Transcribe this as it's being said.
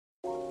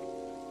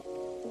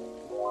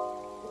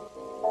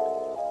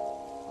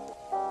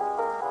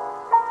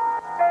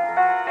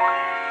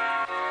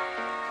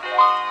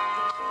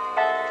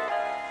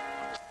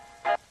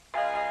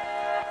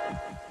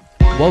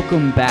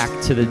Welcome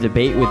back to the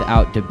Debate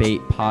Without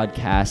Debate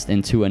podcast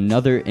and to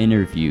another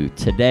interview.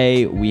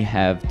 Today we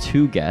have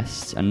two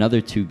guests, another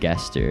two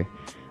guester,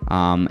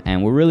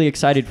 and we're really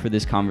excited for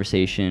this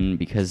conversation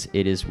because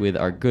it is with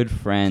our good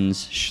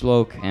friends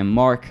Shlok and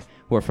Mark,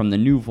 who are from the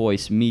New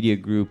Voice Media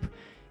Group.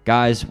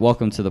 Guys,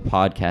 welcome to the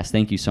podcast.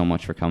 Thank you so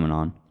much for coming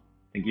on.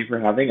 Thank you for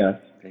having us.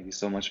 Thank you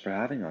so much for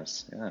having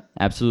us. Yeah.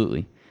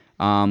 Absolutely.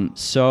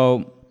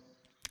 So,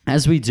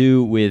 as we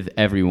do with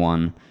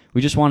everyone, we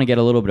just want to get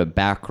a little bit of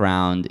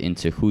background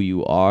into who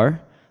you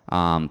are.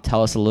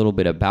 Tell us a little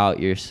bit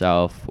about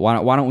yourself.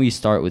 Why don't we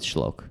start with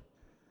Shlok?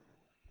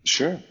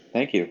 Sure.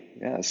 Thank you.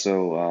 Yeah.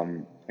 So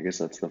I guess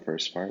that's the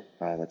first part.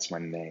 That's my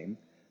name.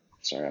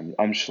 Sorry,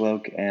 I'm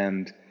Shlok,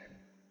 and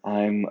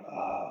I'm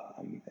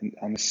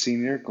a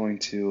senior going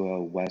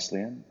to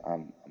Wesleyan.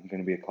 I'm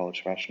going to be a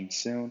college freshman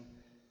soon.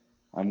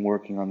 I'm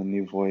working on the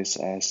New Voice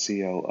as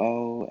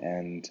COO,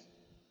 and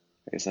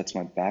I guess that's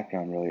my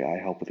background, really. I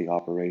help with the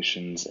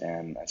operations,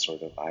 and I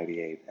sort of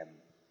ideate and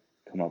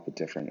come up with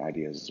different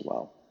ideas as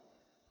well.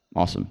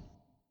 Awesome.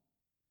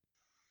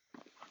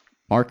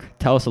 Mark,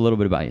 tell us a little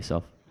bit about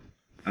yourself.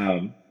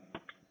 Hi,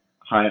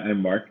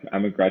 I'm Mark.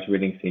 I'm a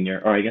graduating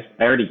senior, or I guess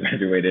I already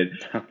graduated.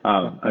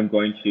 I'm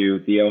going to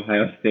The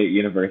Ohio State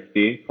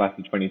University, class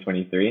of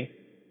 2023.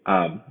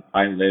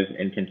 I live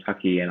in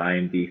Kentucky, and I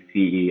am the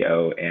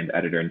CEO and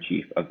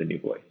editor-in-chief of The New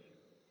Voice.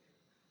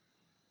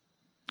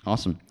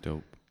 Awesome.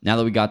 Dope. Now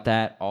that we got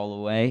that all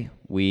the way,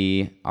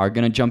 we are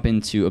going to jump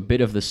into a bit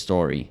of the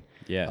story.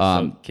 Yeah.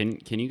 So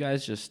can you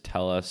guys just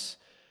tell us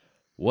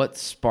what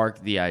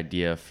sparked the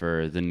idea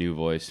for the New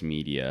Voice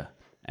Media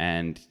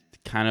and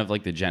kind of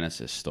like the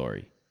genesis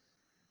story?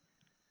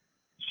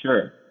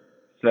 Sure.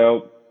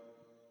 So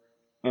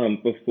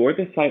before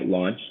the site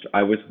launched,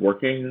 I was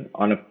working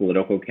on a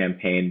political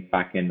campaign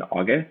back in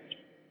August.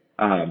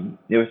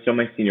 It was still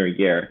my senior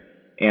year,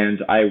 and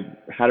I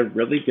had a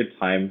really good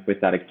time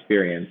with that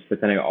experience. But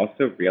then I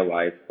also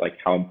realized like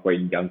how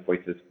important young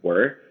voices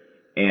were,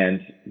 and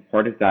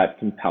part of that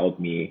compelled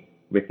me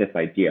with this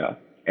idea.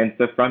 And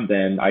so from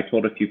then, I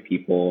told a few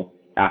people,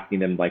 asking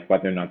them like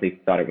whether or not they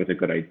thought it was a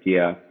good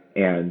idea,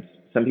 and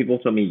some people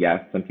told me yes,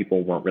 some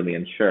people weren't really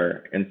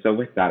unsure. And so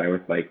with that, I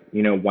was like,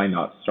 why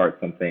not start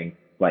something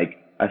like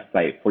a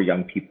site for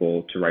young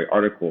people to write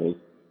articles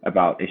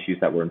about issues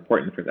that were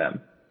important for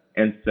them.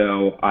 And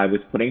so I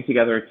was putting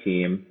together a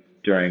team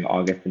during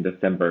August and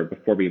December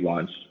before we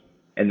launched.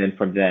 And then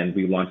from then,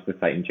 we launched the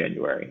site in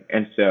January.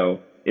 And so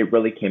it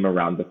really came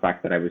around the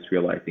fact that I was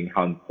realizing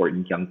how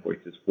important young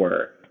voices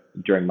were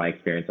during my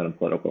experience on a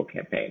political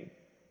campaign.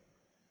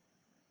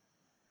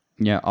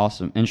 Yeah,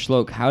 awesome. And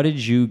Shlok, how did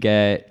you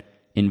get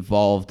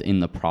involved in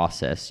the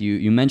process?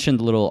 You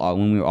mentioned a little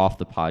when we were off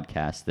the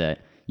podcast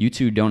that you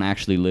two don't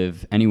actually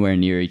live anywhere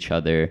near each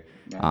other.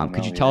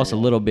 Could you tell us a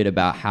little bit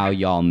about how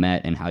y'all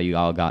met and how you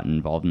all got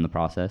involved in the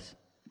process?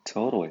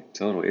 Totally.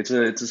 It's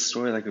a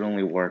story that could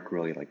only work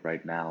really like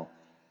right now,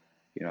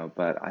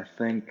 but I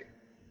think,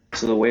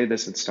 so the way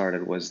this had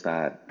started was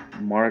that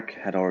Mark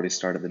had already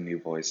started the New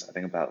Voice, I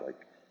think about like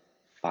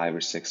 5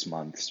 or 6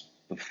 months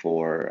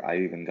before I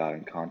even got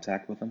in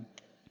contact with him.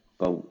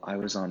 But I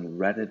was on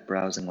Reddit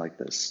browsing like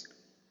this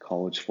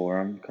college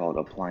forum called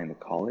Applying to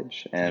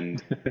College,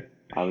 and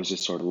I was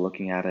just sort of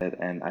looking at it,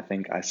 and I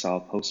think I saw a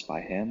post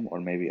by him, or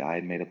maybe I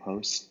had made a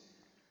post,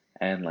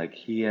 and like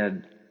he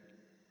had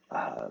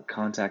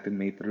contacted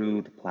me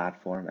through the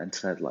platform and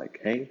said like,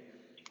 hey,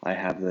 I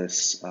have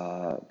this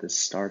this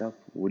startup,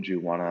 would you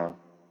want to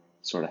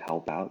sort of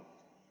help out?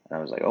 And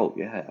I was like, oh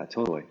yeah,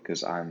 totally,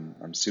 because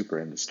I'm super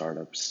into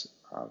startups.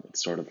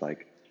 It's sort of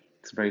like,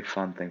 it's a very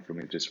fun thing for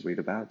me to just read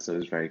about, so it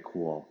was very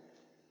cool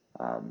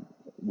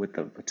with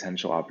the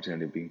potential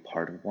opportunity of being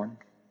part of one.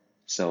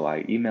 So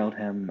I emailed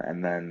him,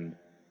 and then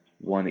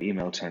one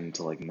email turned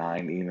into like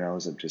 9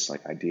 emails of just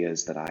like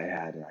ideas that I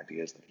had and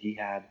ideas that he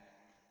had.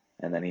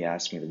 And then he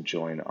asked me to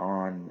join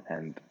on,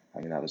 and I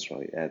mean, that was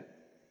really it.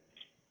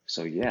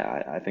 So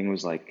yeah, I think it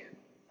was like,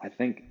 I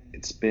think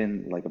it's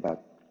been like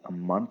about a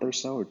month or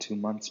so, or 2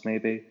 months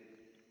maybe,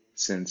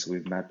 since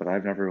we've met, but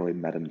I've never really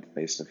met him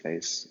face to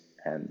face,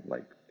 and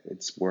like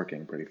it's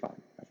working pretty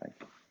fine, I think.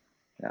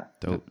 Yeah.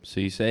 Dope. So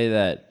you say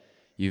that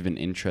you've been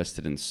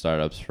interested in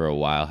startups for a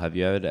while. Have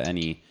you had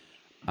any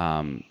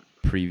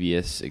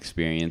previous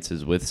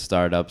experiences with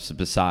startups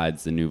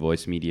besides the New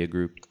Voice Media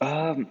Group?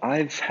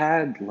 I've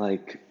had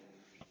like,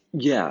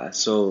 yeah,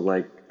 so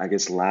like I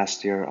guess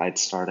last year I'd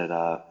started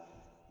a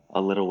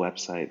little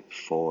website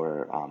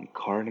for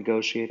car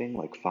negotiating,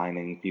 like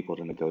finding people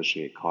to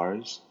negotiate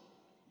cars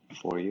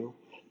for you.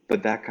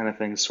 But that kind of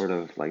thing sort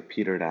of like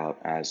petered out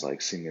as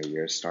like senior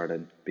year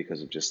started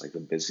because of just like the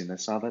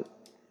busyness of it.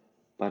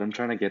 But I'm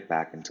trying to get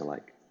back into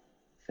like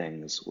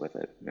things with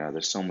it.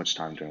 There's so much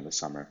time during the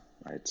summer,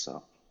 right?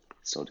 So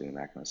still doing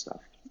that kind of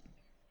stuff.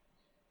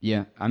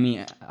 Yeah, I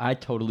mean, I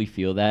totally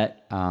feel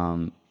that.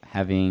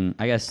 Having,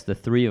 I guess, the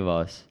three of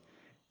us.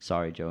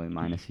 Sorry, Joey,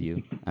 minus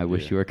you. I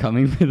wish you were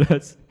coming with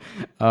us.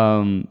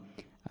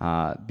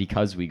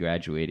 Because we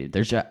graduated.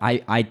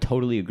 I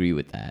totally agree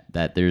with that.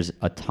 That there's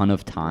a ton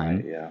of time.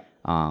 Right, yeah.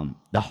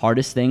 The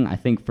hardest thing I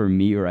think for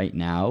me right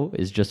now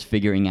is just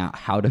figuring out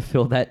how to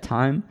fill that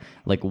time,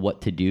 like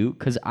what to do.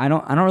 Cause I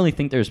don't really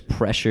think there's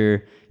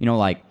pressure,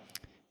 like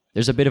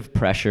there's a bit of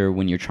pressure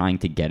when you're trying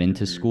to get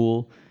into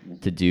school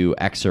to do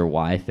X or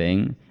Y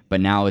thing.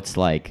 But now it's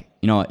like,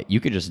 you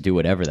could just do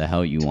whatever the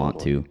hell you want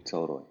to.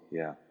 Totally,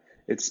 yeah.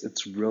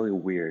 It's really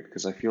weird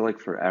because I feel like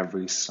for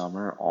every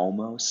summer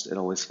almost, it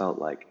always felt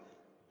like,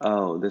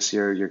 oh, this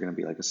year you're gonna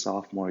be like a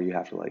sophomore, you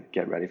have to like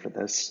get ready for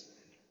this.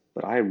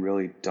 But I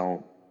really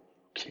don't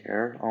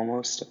care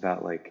almost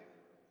about like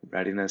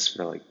readiness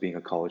for like being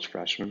a college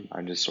freshman.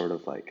 I'm just sort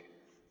of like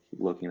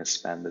looking to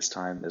spend this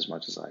time as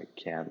much as I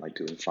can, like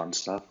doing fun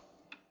stuff.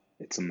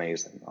 It's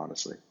amazing,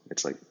 honestly.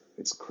 It's like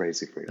it's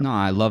crazy freedom. No,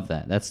 I love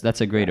that.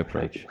 That's a great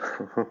approach.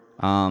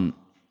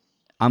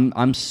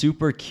 I'm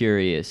super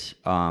curious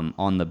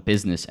on the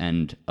business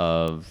end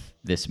of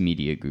this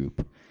media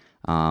group.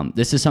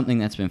 This is something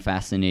that's been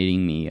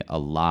fascinating me a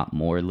lot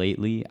more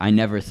lately. I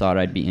never thought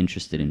I'd be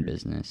interested in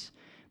business,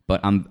 but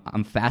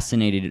I'm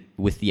fascinated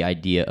with the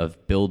idea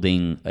of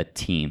building a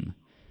team.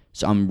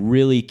 So I'm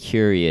really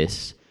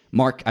curious,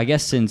 Mark, I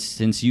guess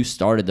since you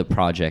started the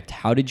project,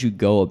 how did you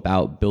go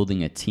about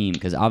building a team?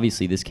 Because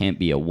obviously this can't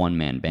be a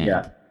one-man band.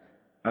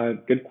 Yeah,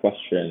 good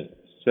question.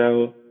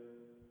 So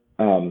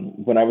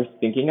when I was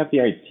thinking of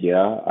the idea,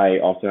 I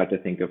also had to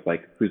think of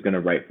like who's going to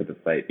write for the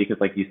site because,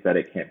 like you said,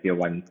 it can't be a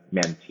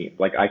one-man team.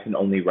 Like I can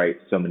only write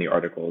so many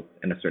articles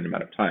in a certain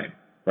amount of time,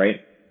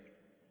 right?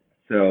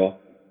 So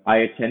I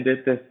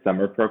attended this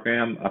summer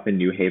program up in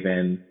New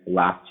Haven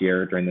last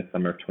year during the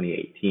summer of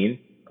 2018,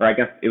 or I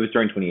guess it was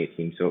during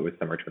 2018, so it was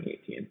summer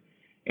 2018.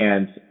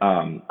 And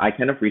I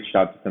kind of reached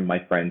out to some of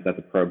my friends at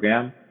the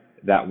program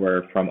that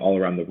were from all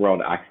around the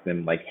world, asked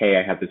them like, hey,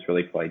 I have this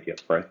really cool idea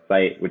for a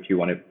site. Would you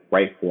want to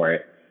write for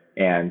it?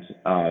 And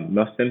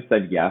most of them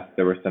said yes.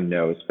 There were some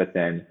no's, but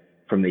then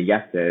from the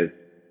yeses,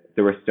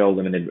 there were still a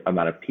limited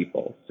amount of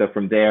people. So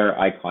from there,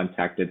 I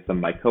contacted some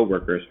of my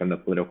coworkers from the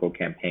political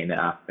campaign and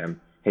asked them,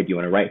 hey, do you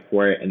want to write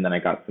for it? And then I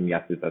got some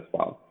yeses as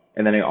well.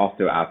 And then I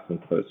also asked some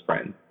close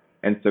friends.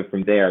 And so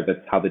from there,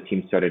 that's how the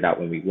team started out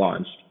when we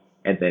launched.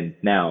 And then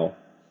now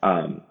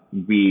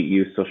we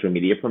use social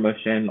media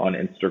promotion on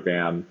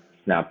Instagram,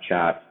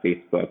 Snapchat,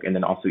 Facebook, and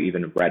then also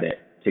even Reddit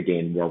to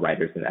gain more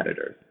writers and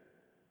editors.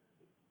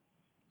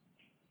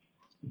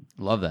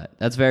 Love that.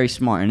 That's very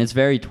smart. And it's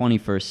very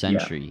 21st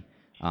century.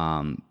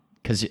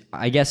 Because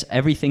I guess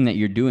everything that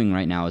you're doing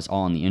right now is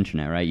all on the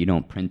internet, right? You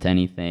don't print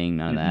anything,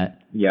 none of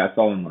that. Yeah, it's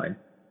all online.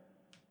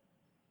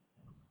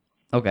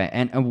 Okay.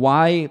 And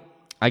why,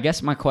 I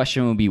guess my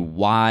question would be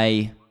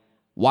why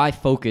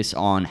focus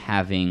on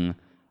having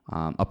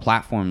a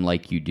platform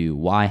like you do?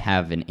 Why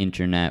have an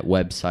internet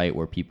website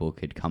where people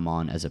could come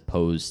on as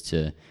opposed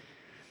to,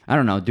 I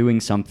don't know,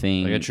 doing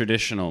something like a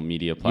traditional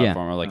media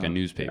platform or like a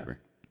newspaper?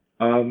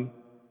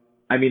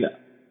 I mean,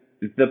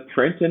 the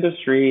print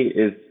industry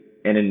is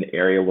in an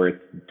area where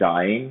it's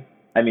dying.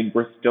 I mean,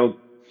 we're still,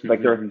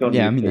 like, there are still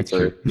newspapers. I mean, that's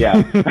true. Yeah.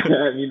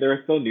 I mean, there are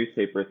still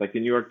newspapers. Like, the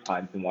New York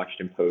Times and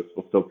Washington Post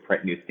will still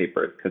print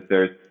newspapers because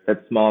there's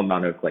that small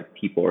amount of, like,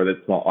 people or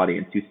that small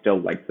audience who still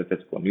likes the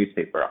physical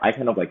newspaper. I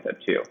kind of like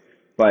that, too.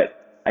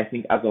 But I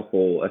think as a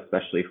whole,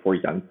 especially for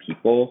young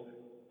people,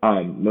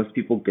 most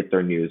people get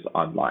their news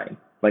online,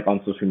 like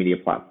on social media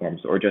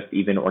platforms or just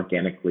even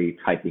organically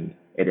typing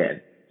it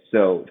in.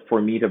 So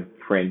for me to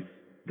print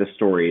the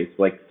stories,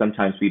 like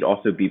sometimes we'd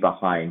also be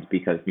behind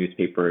because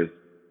newspapers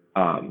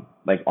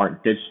like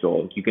aren't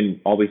digital. You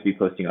can always be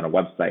posting on a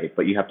website,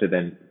 but you have to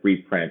then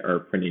reprint or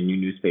print a new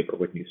newspaper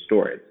with new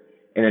stories.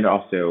 And it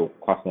also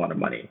costs a lot of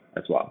money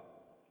as well.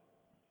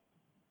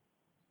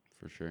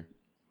 For sure.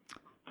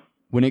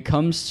 When it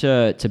comes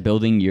to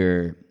building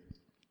your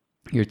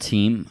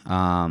team,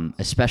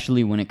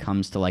 especially when it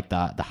comes to like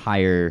the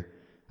higher,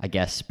 I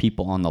guess,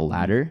 people on the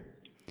ladder,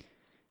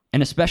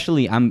 and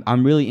especially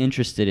I'm really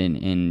interested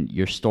in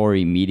your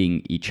story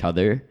meeting each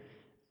other.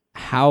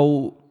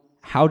 How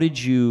did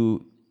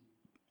you,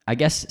 I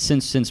guess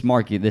since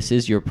Mark, this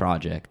is your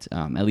project,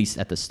 at least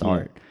at the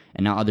start,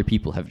 and now other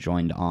people have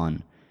joined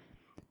on.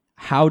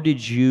 How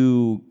did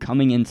you,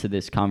 coming into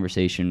this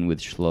conversation with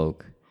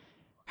Shlok,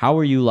 how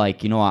are you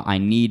like, I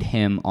need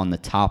him on the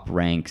top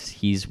ranks.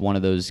 He's one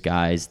of those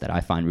guys that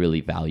I find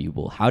really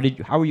valuable. How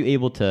were you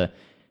able to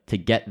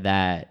get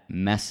that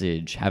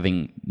message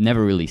having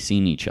never really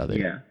seen each other?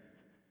 Yeah.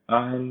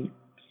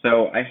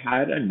 So I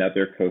had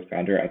another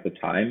co-founder at the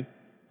time.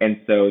 And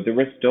so there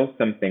were still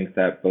some things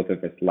that both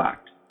of us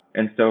lacked.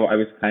 And so I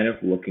was kind of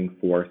looking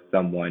for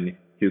someone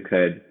who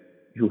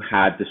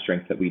had the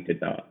strengths that we did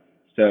not.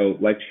 So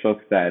like Shok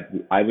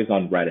said, I was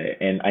on Reddit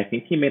and I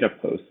think he made a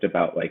post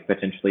about like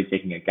potentially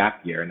taking a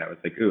gap year. And I was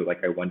like, ooh,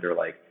 like I wonder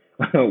like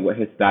what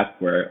his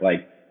stats were,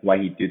 like why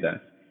he'd do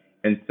this.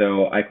 And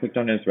so I clicked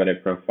on his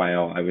Reddit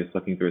profile. I was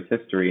looking through his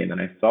history and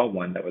then I saw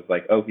one that was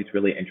like, oh, he's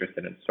really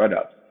interested in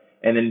startups.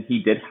 And then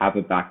he did have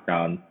a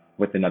background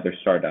with another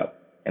startup.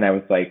 And I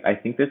was like, I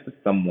think this is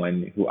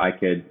someone who I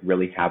could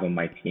really have on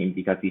my team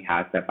because he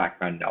has that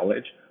background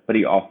knowledge, but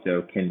he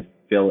also can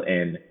fill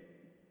in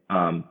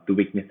the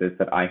weaknesses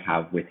that I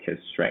have with his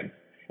strengths.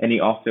 And he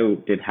also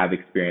did have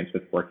experience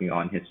with working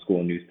on his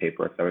school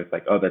newspaper. So I was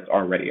like, oh, that's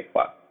already a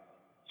plus.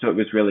 So it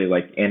was really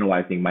like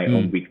analyzing my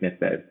own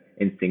weaknesses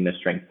and seeing the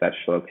strengths that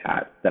Shloke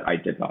had that I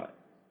did not.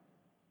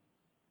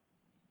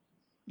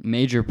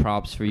 Major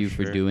props for you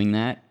for doing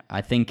that.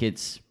 I think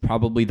it's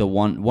probably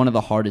one of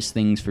the hardest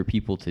things for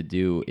people to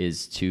do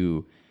is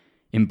to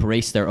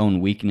embrace their own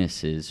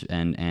weaknesses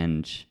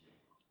and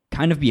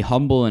kind of be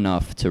humble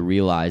enough to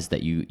realize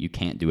that you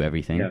can't do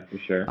everything. Yeah, for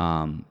sure.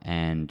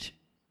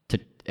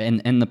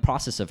 And the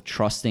process of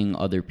trusting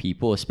other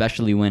people,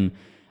 especially when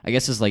I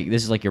guess this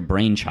is like your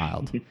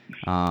brainchild.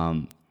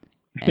 And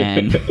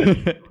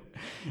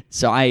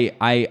so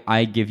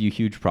I give you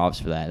huge props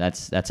for that.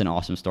 That's an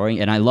awesome story,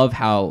 and I love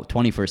how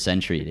 21st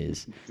century it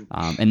is,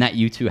 and that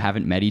you two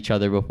haven't met each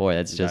other before.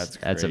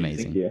 That's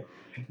amazing. Thank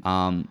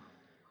you.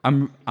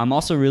 I'm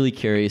also really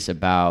curious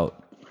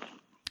about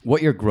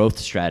what your growth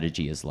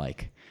strategy is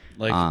like.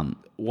 Like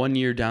 1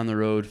 year down the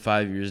road,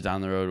 5 years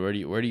down the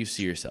road, where do you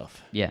see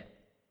yourself? Yeah.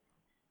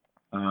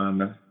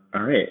 All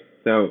right.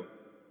 So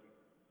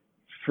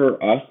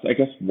for us, I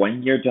guess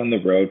 1 year down the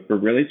road, we're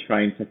really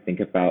trying to think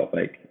about,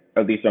 like,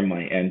 at least on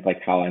my end,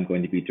 like how I'm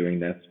going to be doing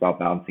this while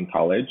balancing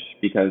college,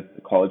 because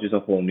college is a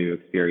whole new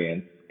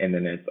experience, and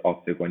then it's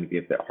also going to be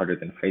a bit harder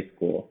than high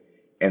school.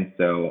 And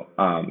so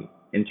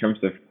in terms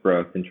of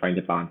growth and trying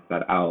to balance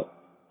that out,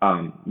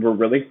 we're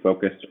really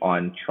focused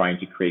on trying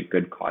to create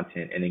good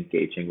content and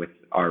engaging with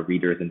our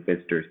readers and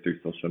visitors through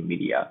social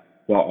media,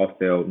 while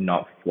also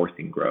not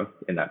forcing growth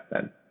in that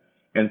sense.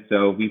 And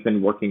so we've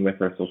been working with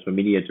our social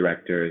media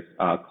directors,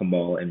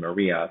 Kamal and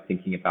Maria,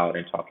 thinking about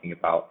and talking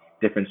about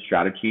different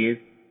strategies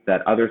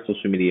that other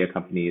social media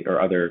companies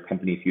or other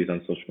companies use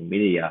on social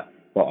media,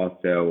 while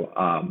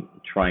also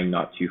trying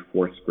not to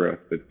force growth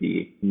but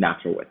be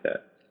natural with it.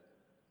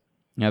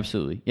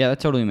 Absolutely. Yeah, that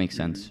totally makes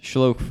sense.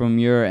 Shlok, from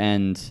your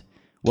end,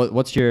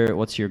 what's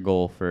your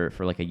goal for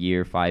like a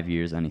year, 5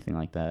 years, anything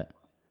like that?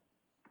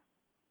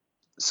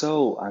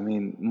 So, I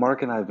mean,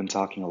 Mark and I have been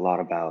talking a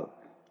lot about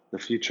the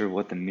future of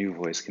what the new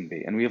voice can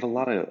be. And we have a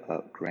lot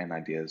of grand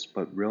ideas,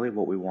 but really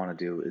what we want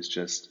to do is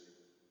just,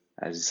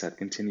 as you said,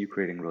 continue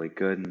creating really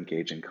good and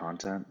engaging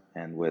content.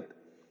 And with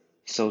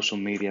social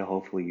media,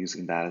 hopefully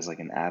using that as like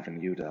an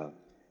avenue to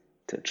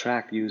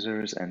attract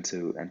users and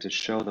to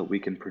show that we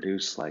can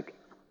produce like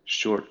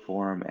short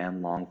form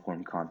and long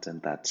form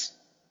content that's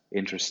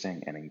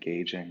interesting and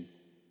engaging.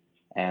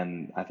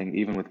 And I think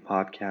even with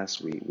podcasts,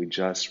 we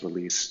just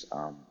released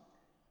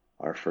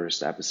our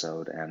first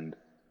episode, and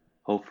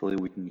hopefully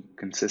we can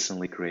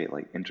consistently create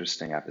like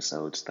interesting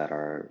episodes that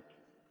are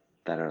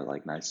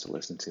like nice to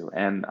listen to.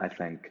 And I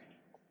think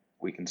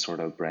we can sort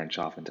of branch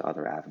off into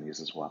other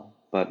avenues as well.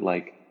 But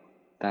like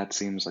that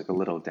seems like a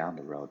little down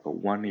the road. But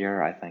 1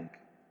 year, I think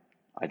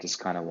I just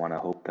kind of want to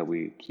hope that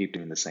we keep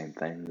doing the same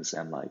things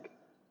and like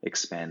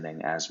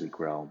expanding as we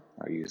grow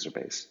our user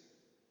base.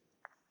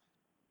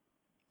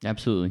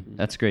 Absolutely.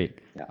 That's great.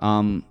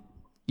 Yeah.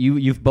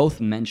 You've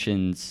both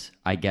mentioned,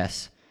 I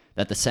guess,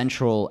 that the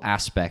central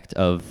aspect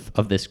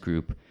of this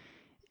group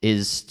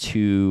is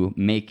to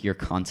make your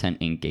content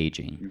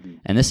engaging. Mm-hmm.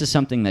 And this is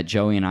something that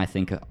Joey and I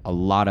think a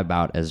lot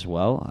about as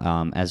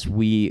well, as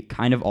we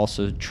kind of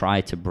also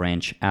try to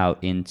branch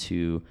out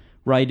into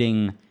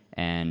writing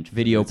and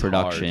video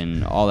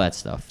production, all that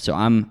stuff. So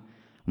I'm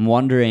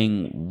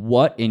wondering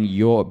what in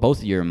both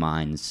of your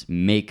minds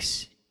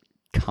makes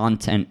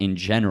content in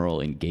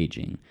general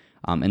engaging.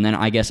 And then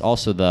I guess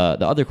also the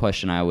other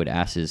question I would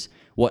ask is,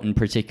 what in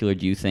particular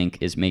do you think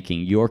is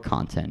making your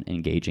content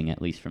engaging, at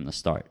least from the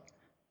start?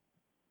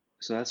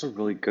 So that's a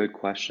really good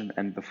question.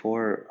 And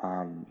before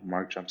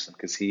Mark jumps in,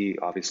 because he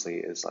obviously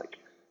is like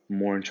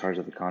more in charge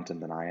of the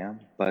content than I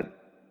am, but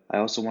I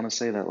also want to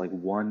say that like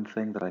one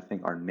thing that I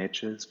think our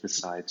niche is,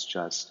 besides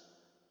just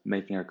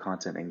making our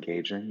content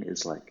engaging,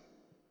 is like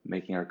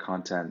making our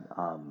content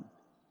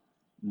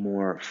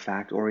more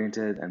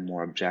fact-oriented and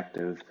more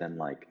objective than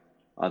like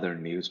other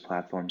news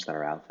platforms that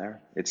are out there.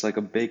 It's like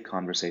a big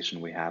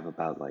conversation we have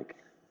about like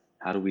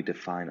how do we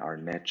define our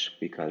niche,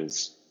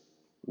 because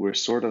we're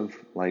sort of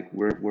like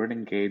we're an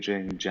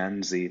engaging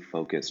Gen Z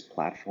focused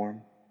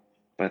platform,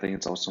 but I think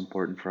it's also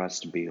important for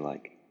us to be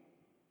like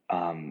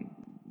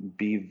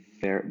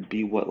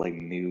be what like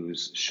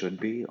news should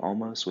be,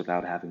 almost,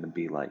 without having to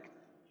be like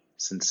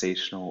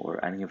sensational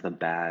or any of the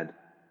bad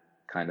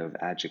kind of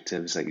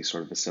adjectives that you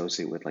sort of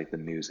associate with like the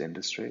news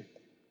industry.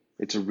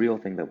 It's a real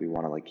thing that we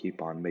want to like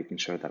keep on making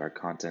sure that our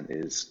content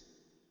is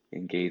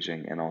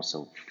engaging and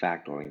also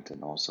fact oriented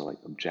and also like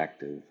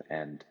objective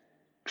and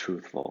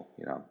truthful,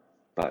 you know.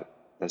 But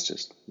that's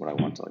just what I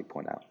want to like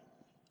point out.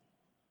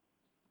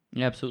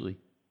 Yeah, absolutely.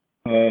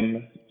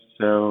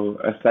 So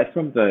aside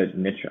from the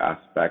niche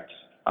aspect,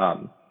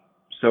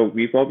 so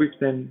we've always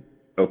been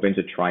open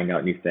to trying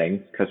out new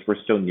things because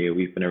we're still new.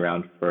 We've been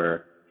around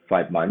for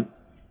 5 months.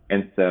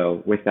 And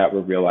so with that,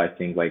 we're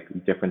realizing like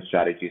different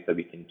strategies that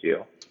we can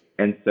do.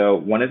 And so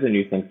one of the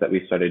new things that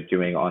we started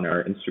doing on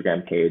our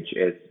Instagram page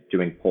is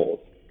doing polls.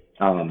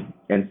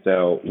 And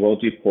so we'll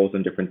do polls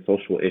on different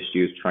social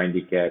issues, trying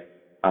to get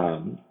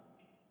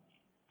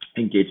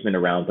engagement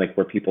around like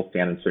where people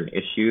stand on certain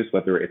issues,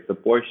 whether it's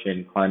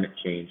abortion, climate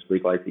change,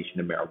 legalization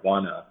of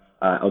marijuana,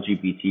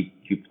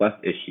 LGBTQ plus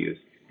issues,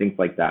 things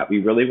like that. We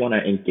really want to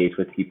engage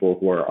with people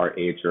who are our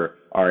age or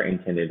our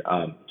intended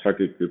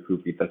target group who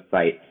read the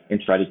site and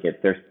try to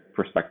get their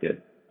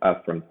perspective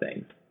from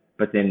things.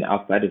 But then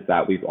outside of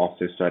that, we've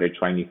also started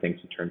trying new things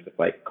in terms of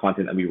like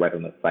content that we write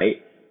on the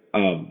site.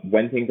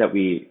 One thing that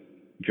we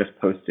just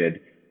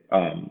posted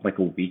like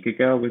a week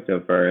ago was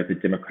over the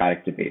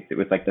Democratic debates. It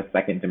was like the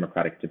second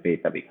Democratic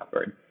debate that we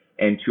covered.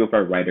 And two of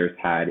our writers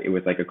it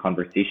was like a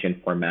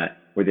conversation format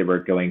where they were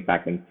going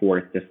back and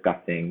forth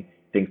discussing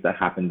things that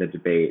happened in the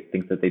debate,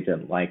 things that they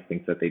didn't like,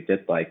 things that they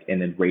did like, and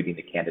then rating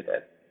the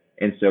candidates.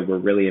 And so we're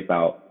really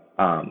about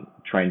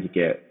trying to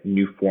get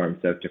new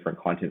forms of different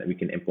content that we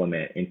can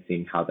implement and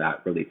seeing how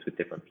that relates with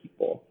different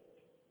people,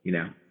 you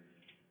know?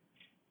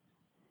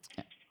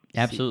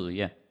 Absolutely,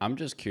 yeah. I'm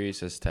just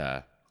curious as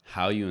to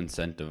how you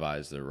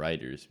incentivize the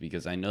writers,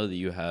 because I know that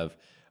you have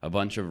a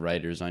bunch of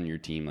writers on your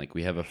team. Like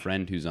we have a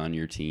friend who's on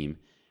your team,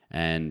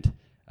 and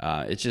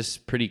it's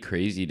just pretty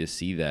crazy to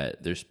see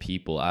that there's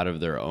people out of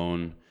their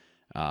own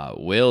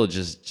will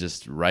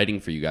just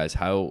writing for you guys.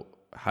 How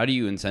do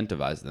you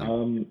incentivize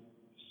them?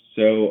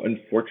 So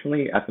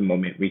unfortunately, at the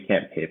moment, we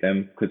can't pay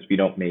them because we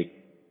don't make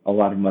a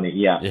lot of money.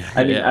 Yeah,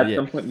 I mean, at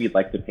some point, we'd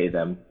like to pay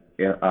them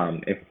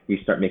if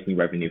we start making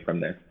revenue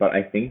from this. But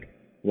I think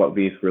what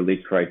we've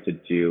really tried to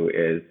do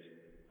is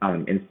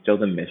instill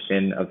the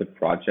mission of the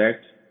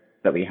project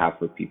that we have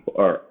for people,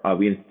 or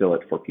we instill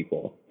it for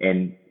people,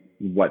 and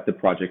what the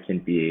project can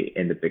be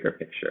in the bigger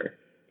picture.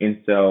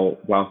 And so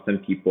while some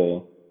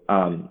people,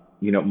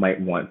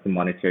 might want some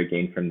monetary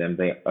gain from them,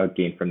 they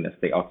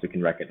also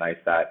can recognize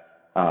that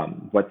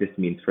what this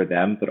means for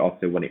them, but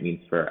also what it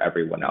means for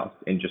everyone else,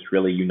 and just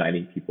really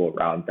uniting people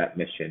around that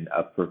mission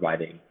of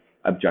providing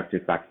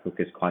objective,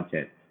 fact-focused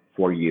content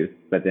for youth,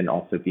 but then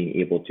also being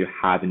able to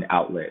have an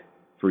outlet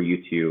for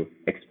you to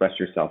express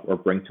yourself or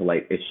bring to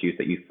light issues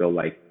that you feel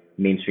like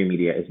mainstream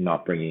media is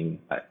not bringing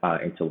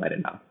into light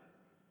enough.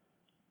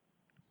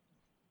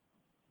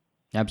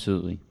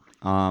 Absolutely.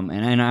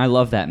 And I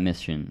love that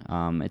mission.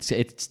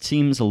 It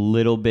seems a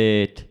little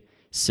bit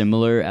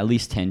similar, at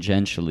least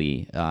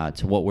tangentially,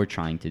 to what we're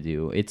trying to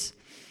do.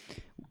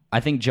 I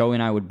think Joe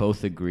and I would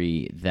both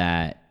agree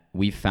that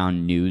we've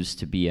found news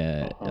to be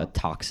a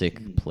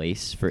toxic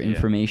place for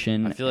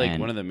information. I feel like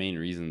one of the main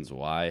reasons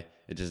why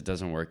it just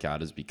doesn't work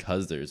out is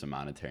because there's a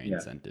monetary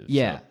incentive.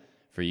 Yeah. So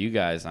for you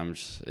guys,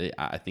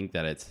 I think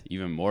that it's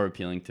even more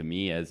appealing to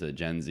me as a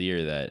Gen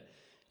Zer that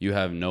you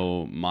have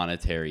no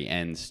monetary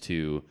ends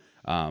to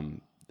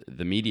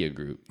the media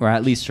group. Or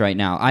at least right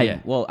now.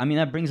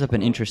 That brings up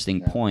an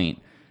interesting point.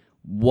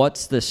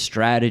 What's the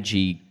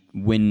strategy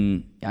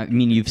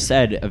you've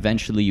said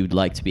eventually you'd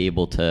like to be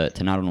able to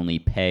not only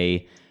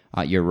pay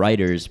your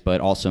writers,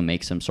 but also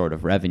make some sort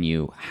of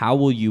revenue. How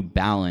will you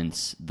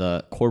balance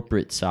the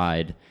corporate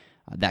side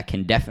that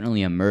can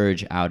definitely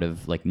emerge out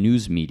of like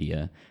news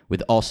media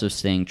with also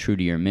staying true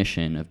to your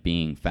mission of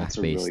being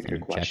fact-based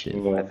and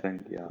objective? I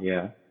think,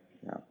 yeah.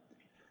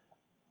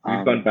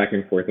 We've gone back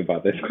and forth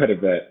about this quite a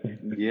bit.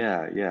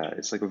 Yeah.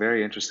 It's like a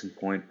very interesting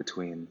point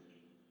between,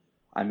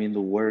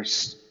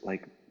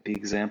 the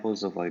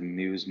examples of like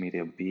news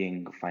media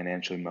being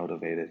financially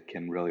motivated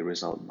can really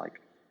result in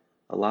like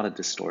a lot of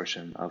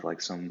distortion of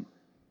like some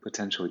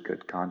potentially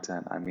good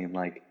content.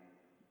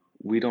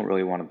 We don't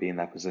really want to be in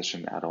that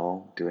position at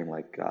all, doing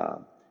like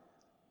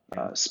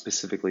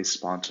specifically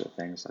sponsored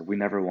things. Like we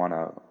never want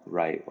to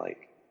write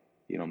like,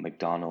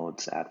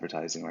 McDonald's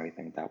advertising or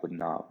anything. That would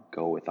not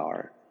go with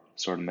our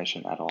sort of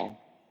mission at all.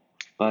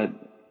 But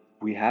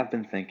we have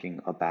been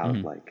thinking about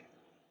like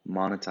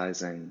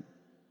monetizing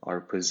our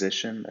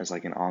position as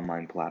like an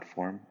online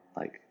platform.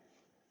 Like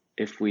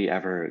if we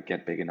ever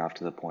get big enough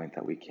to the point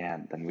that we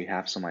can, then we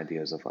have some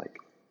ideas of like,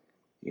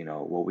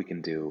 what we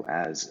can do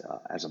as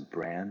a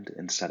brand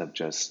instead of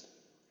just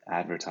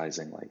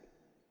advertising like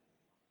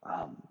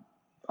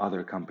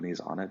other companies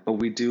on it. But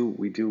we do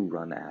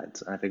run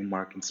ads. And I think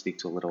Mark can speak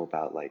to a little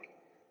about like,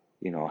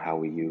 how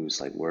we use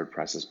like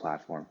WordPress's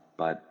platform.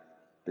 But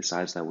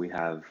besides that, we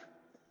have,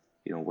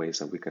 ways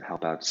that we could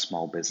help out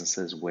small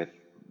businesses with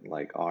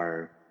like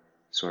our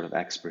sort of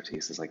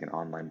expertise as like an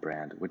online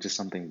brand, which is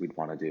something we'd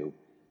want to do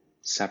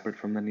separate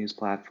from the news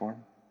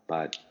platform,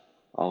 but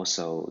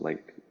also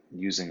like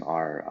using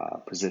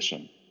our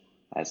position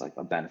as like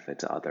a benefit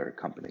to other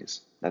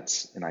companies.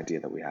 That's an idea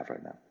that we have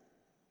right now.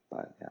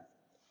 But yeah.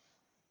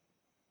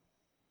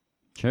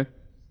 Sure.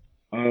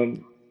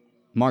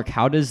 Mark,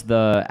 how does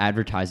the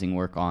advertising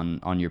work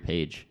on your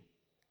page?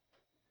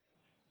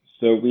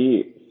 So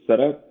we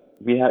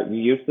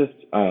use this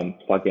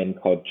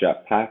plugin called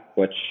Jetpack,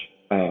 which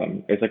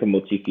is like a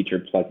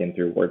multi-featured plugin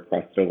through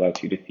WordPress that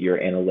allows you to see your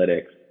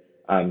analytics,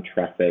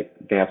 traffic.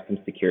 They have some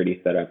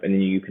security set up, and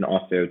then you can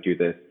also do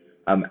this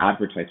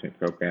advertisement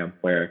program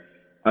where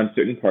on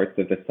certain parts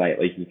of the site,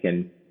 like you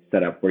can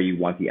set up where you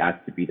want the ads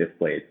to be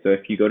displayed. So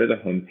if you go to the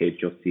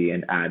homepage, you'll see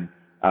an ad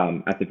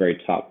at the very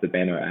top, the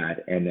banner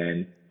ad, and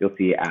then you'll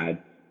see ads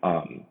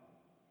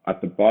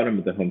at the bottom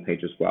of the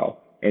homepage as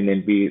well. And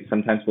then we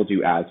sometimes will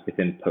do ads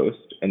within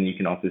post, and you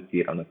can also see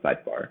it on the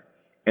sidebar.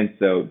 And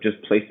so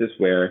just places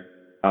where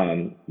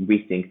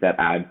we think that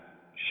ads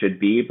should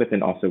be, but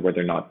then also where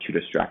they're not too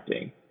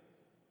distracting.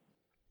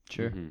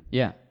 Sure.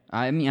 Yeah.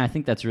 I mean, I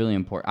think that's really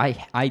important.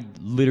 I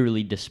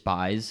literally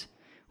despise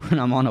when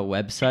I'm on a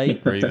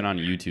website. Or even on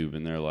YouTube,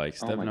 and they're like,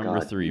 Oh step my number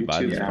God, 3,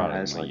 buy YouTube this now product.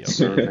 has I'm like, like yo.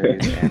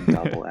 surveys and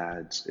double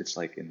ads. It's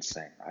like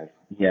insane. I'm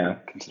Yeah.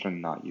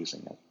 considering not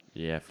using it.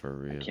 Yeah, for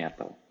real. Can't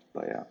though,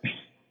 but yeah.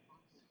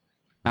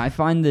 I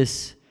find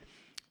this.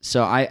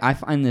 So I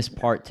find this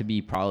part to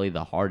be probably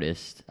the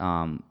hardest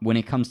when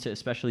it comes to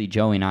especially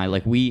Joey and I.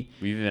 Like We've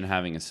been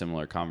having a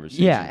similar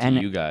conversation Yeah, to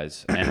you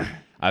guys. And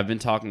I've been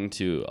talking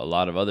to a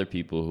lot of other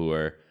people who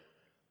are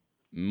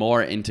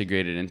more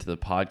integrated into the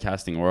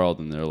podcasting world,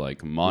 and they're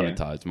like,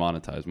 monetize.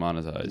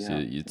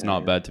 Yeah. It's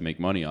not bad to make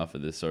money off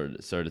of this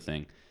sort of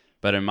thing.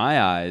 But in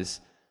my eyes,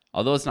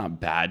 although it's not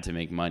bad to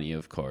make money,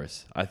 of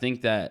course, I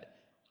think that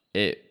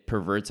it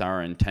perverts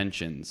our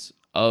intentions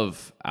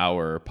of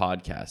our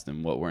podcast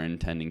and what we're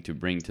intending to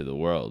bring to the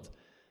world.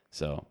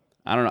 So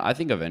I don't know. I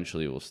think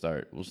eventually we'll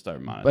start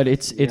monetizing. But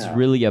it's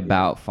really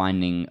about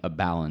finding a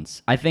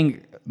balance. I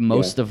think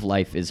most of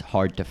life is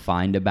hard to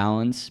find a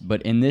balance,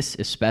 but in this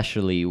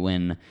especially,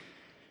 when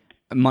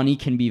money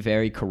can be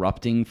very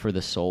corrupting for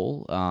the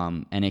soul,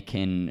 and it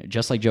can,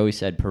 just like Joey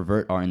said,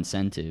 pervert our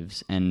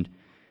incentives. And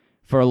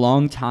for a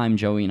long time,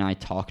 Joey and I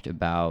talked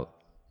about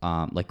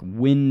like,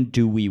 when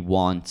do we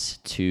want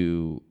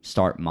to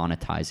start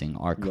monetizing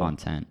our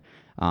content?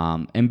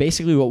 And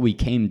basically what we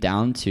came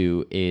down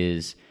to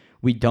is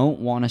we don't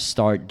want to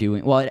start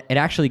doing, well, it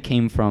actually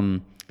came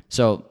from,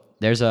 so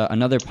there's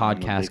another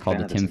podcast called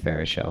The Tim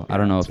Ferriss Show. I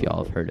don't know if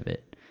y'all have heard of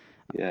it.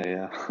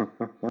 Yeah.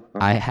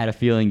 I had a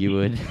feeling you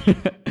would.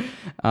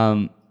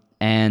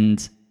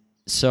 And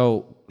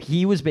so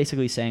he was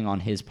basically saying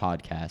on his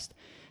podcast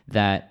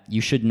that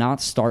you should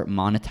not start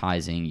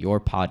monetizing your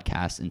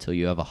podcast until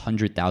you have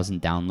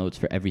 100,000 downloads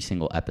for every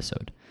single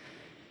episode.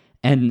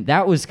 And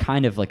that was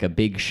kind of like a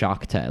big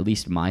shock to at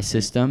least my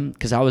system,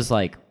 because I was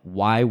like,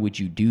 why would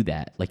you do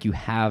that? Like, you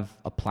have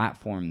a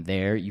platform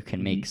there, you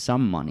can make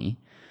some money.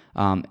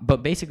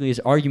 But basically his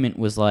argument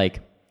was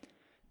like,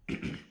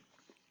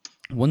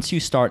 once you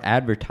start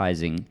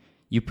advertising,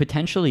 you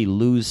potentially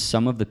lose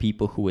some of the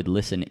people who would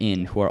listen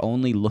in, who are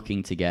only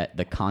looking to get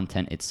the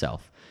content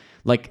itself.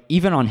 Like,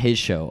 even on his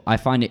show, I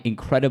find it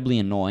incredibly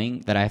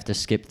annoying that I have to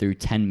skip through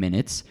 10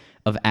 minutes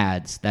of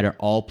ads that are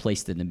all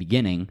placed in the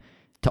beginning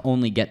to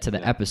only get to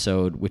the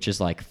episode, which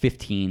is like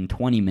 15,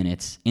 20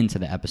 minutes into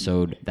the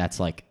episode. That's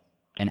like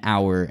an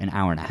hour and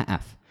a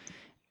half.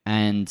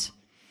 And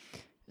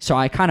so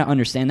I kind of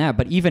understand that.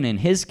 But even in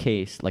his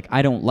case, like,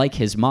 I don't like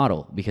his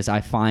model because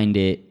I find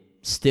it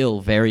still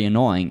very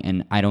annoying.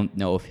 And I don't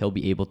know if he'll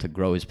be able to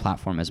grow his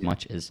platform as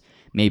much as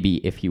maybe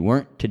if he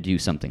weren't to do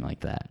something like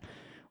that.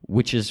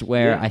 Which is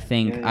where I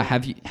think,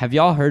 have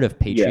y'all heard of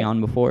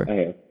Patreon before? I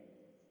have.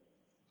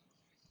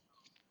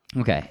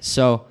 Okay,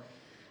 so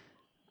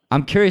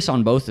I'm curious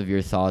on both of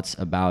your thoughts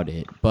about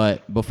it,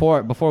 but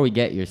before we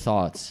get your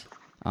thoughts,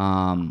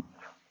 Joey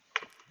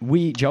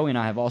and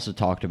I have also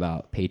talked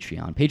about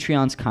Patreon.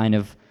 Patreon's kind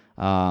of,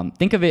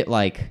 think of it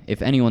like,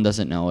 if anyone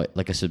doesn't know it,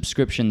 like a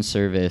subscription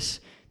service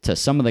to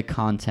some of the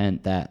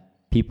content that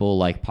people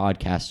like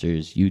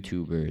podcasters,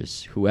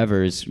 YouTubers,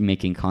 whoever is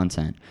making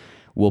content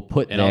will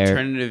put an their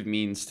alternative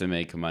means to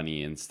make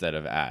money instead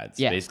of ads.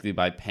 Yeah. Basically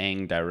by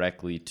paying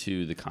directly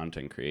to the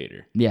content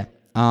creator. Yeah.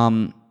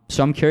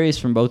 So I'm curious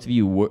from both of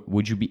you,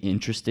 would you be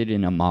interested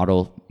in a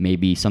model,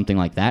 maybe something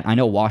like that? I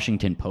know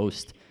Washington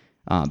Post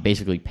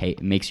basically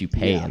makes you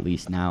pay at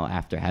least now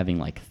after having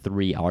like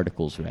 3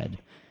 articles read.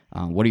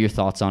 What are your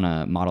thoughts on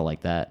a model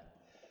like that?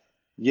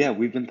 Yeah,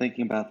 we've been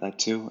thinking about that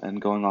too, and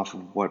going off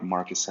of what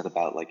Marcus said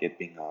about like it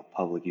being a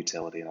public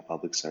utility and a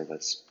public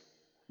service,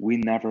 we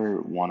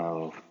never want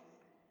to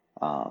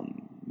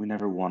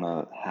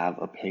have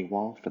a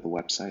paywall for the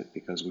website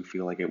because we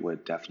feel like it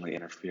would definitely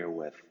interfere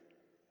with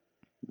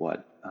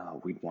what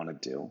we'd want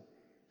to do.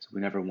 So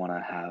we never want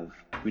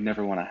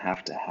to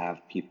have to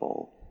have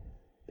people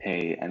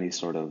pay any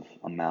sort of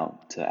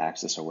amount to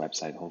access our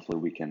website. Hopefully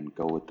we can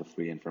go with the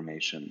free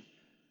information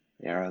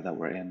era that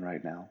we're in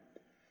right now.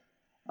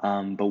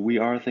 But we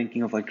are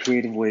thinking of like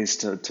creating ways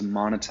to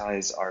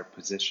monetize our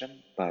position,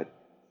 but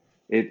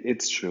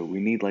it's true. We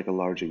need like a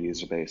larger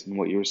user base. And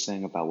what you were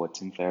saying about what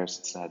Tim Ferriss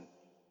had said,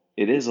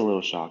 it is a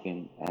little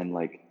shocking and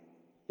like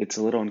it's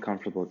a little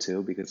uncomfortable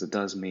too, because it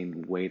does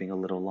mean waiting a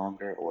little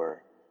longer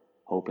or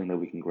hoping that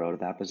we can grow to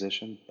that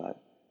position. But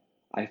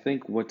I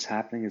think what's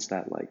happening is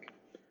that like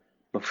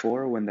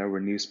before, when there were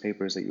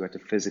newspapers that you had to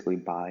physically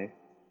buy,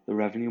 the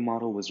revenue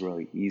model was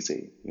really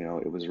easy. You know,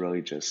 it was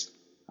really just,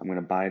 I'm going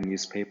to buy a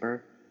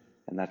newspaper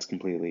and that's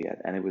completely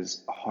it. And it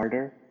was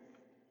harder.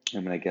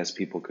 I mean, I guess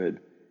people could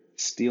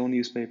steal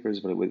newspapers,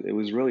 but it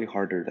was really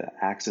harder to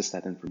access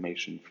that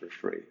information for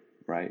free,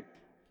 right?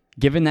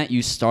 Given that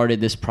you started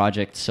this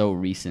project so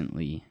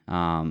recently,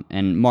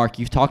 and Mark,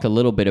 you've talked a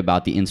little bit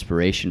about the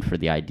inspiration for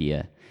the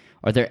idea.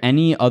 are there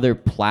any other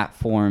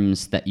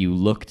platforms that you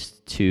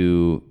looked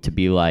to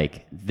be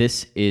like,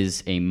 this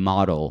is a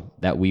model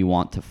that we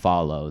want to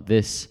follow?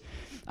 This,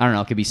 I don't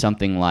know, it could be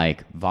something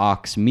like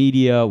Vox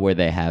Media, where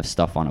they have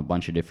stuff on a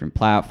bunch of different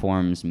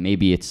platforms.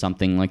 Maybe it's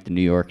something like the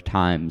New York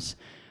Times.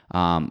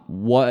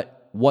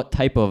 What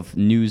type of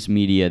news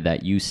media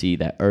that you see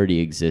that already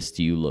exists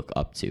do you look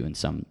up to in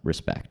some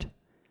respect?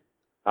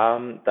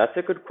 That's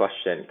a good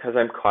question because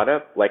I'm caught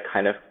up like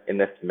kind of in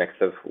this mix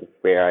of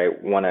where I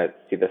want to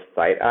see the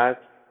site as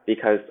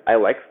because I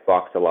like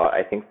Vox a lot.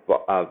 I think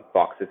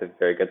Vox is a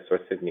very good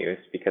source of news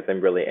because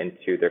I'm really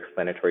into their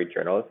explanatory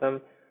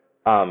journalism.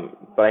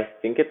 But I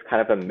think it's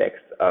kind of a mix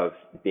of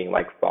being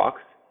like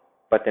Vox,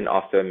 but then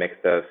also a mix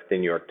of the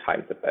New York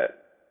Times a bit.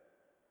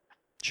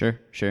 Sure.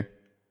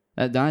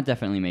 That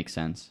definitely makes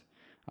sense.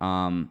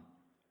 I'm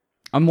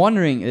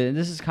wondering,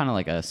 this is kind of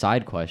like a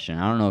side question.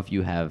 I don't know if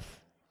you have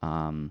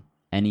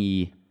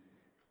any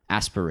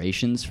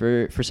aspirations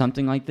for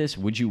something like this.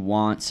 Would you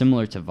want,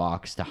 similar to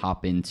Vox, to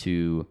hop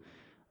into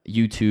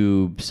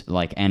YouTube's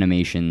like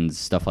animations,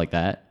 stuff like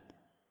that?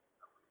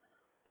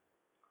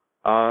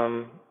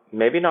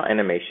 Maybe not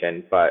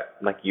animation, but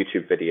like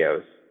YouTube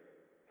videos.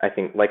 I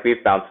think like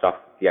we've bounced off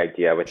the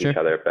idea with Sure. each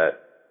other,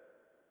 but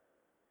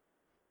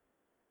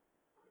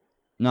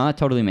No, that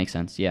totally makes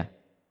sense. Yeah.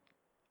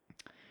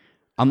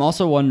 I'm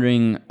also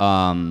wondering,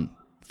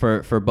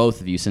 for both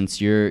of you,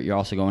 since you're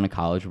also going to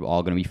college, we're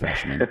all going to be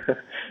freshmen.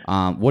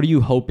 What are you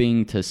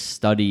hoping to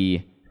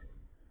study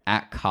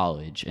at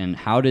college, and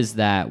how does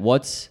that?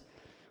 What's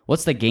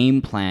the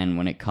game plan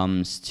when it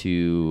comes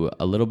to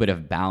a little bit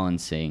of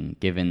balancing?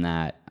 Given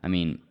that, I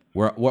mean,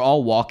 we're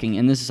all walking,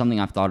 and this is something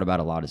I've thought about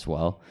a lot as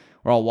well.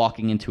 We're all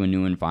walking into a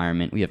new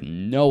environment. We have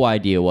no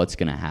idea what's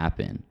going to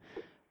happen.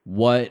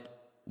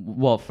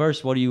 Well,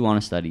 first, what do you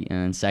want to study?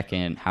 And then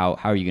second, how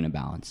are you going to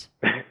balance?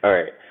 all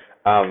right.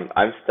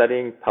 I'm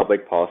studying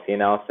public policy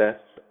analysis.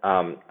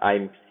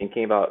 I'm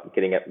thinking about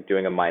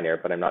doing a minor,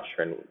 but I'm not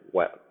sure in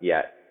what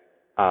yet.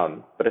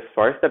 But as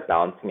far as the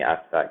balancing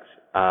aspect,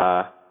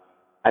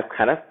 I've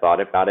kind of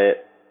thought about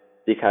it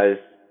because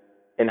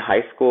in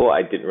high school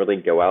I didn't really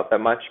go out that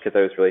much because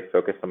I was really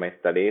focused on my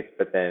studies.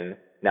 But then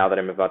now that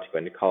I'm about to go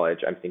into college,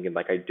 I'm thinking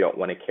like I don't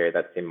want to carry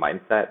that same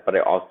mindset, but I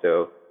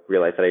also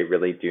realize that I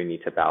really do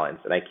need to balance,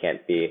 and I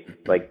can't be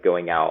like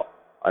going out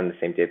on the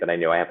same day that I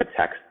know I have a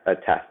test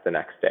the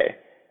next day.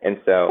 And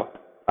so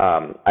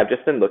I've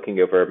just been looking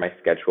over my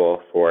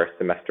schedule for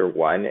semester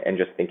one and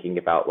just thinking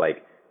about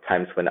like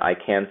times when I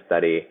can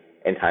study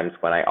and times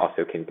when I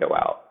also can go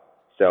out.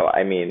 So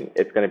I mean,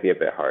 it's going to be a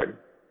bit hard.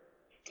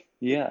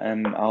 Yeah,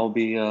 and I'll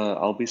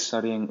be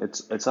studying.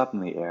 It's up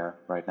in the air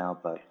right now,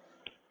 but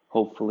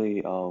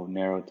hopefully I'll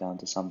narrow it down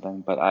to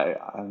something. But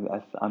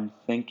I'm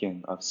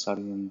thinking of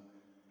studying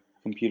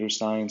computer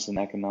science and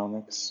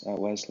economics at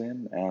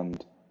Wesleyan,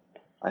 and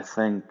I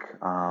think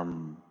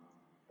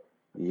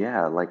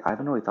yeah, like I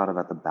haven't really thought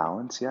about the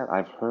balance yet.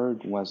 I've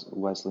heard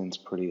Wesleyan's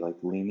pretty like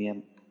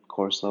lenient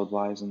course load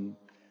wise and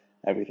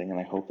everything, and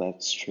I hope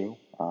that's true.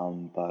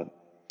 But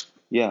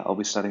yeah, I'll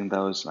be studying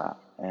those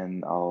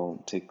and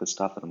I'll take the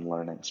stuff that I'm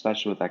learning,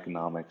 especially with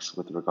economics,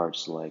 with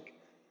regards to like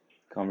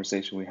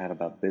conversation we had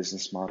about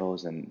business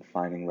models and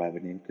finding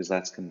revenue, because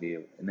that's going to be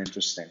an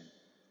interesting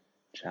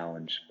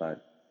challenge.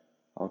 But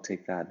I'll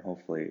take that and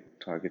hopefully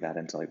target that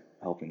into like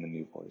helping the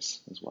new voice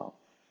as well.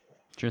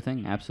 Sure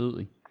thing,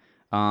 absolutely.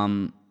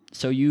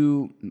 So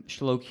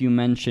Shalok, you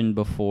mentioned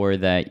before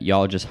that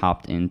y'all just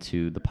hopped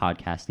into the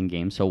podcasting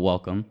game. So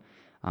welcome,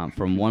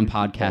 from one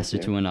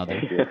podcaster to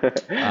another.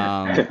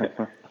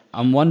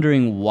 I'm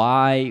wondering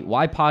why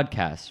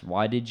podcasts?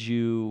 Why did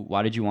you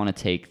want to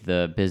take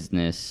the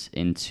business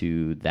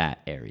into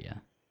that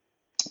area?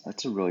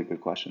 That's a really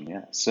good question.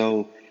 Yeah.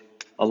 So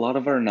a lot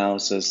of our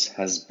analysis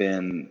has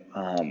been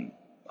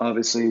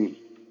obviously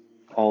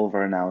all of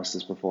our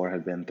analysis before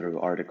had been through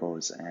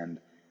articles, and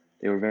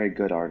they were very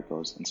good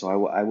articles. And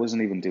so I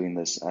wasn't even doing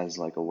this as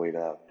like a way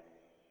to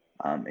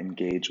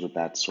engage with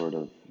that sort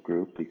of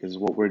group, because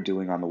what we're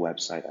doing on the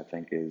website, I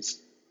think,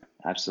 is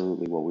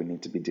absolutely what we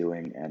need to be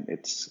doing, and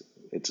it's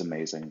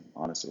amazing,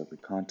 honestly. Like the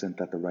content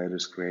that the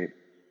writers create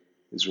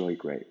is really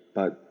great.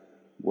 But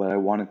what I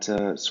wanted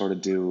to sort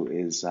of do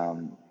is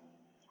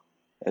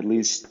at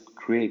least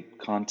create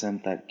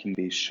content that can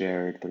be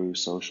shared through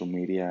social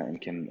media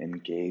and can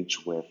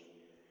engage with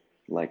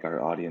like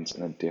our audience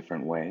in a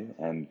different way.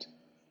 And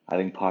I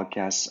think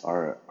podcasts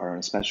are an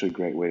especially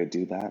great way to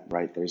do that,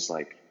 right? There's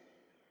like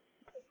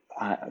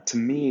to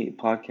me,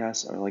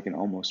 podcasts are like an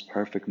almost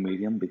perfect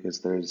medium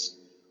because there's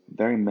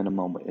very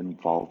minimum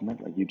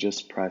involvement. Like you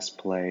just press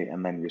play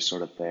and then you're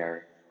sort of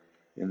there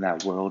in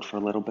that world for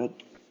a little bit.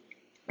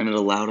 And it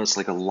allowed us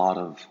like a lot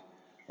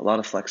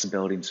of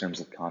flexibility in terms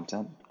of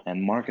content.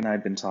 And Mark and I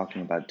had been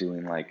talking about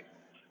doing like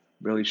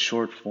really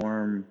short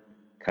form,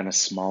 kind of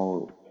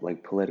small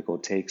like political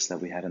takes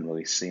that we hadn't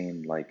really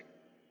seen, like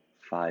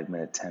 5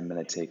 minute, 10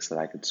 minute takes that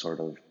I could sort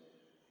of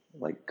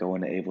like go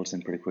into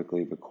Ableton pretty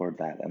quickly, record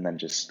that, and then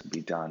just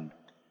be done.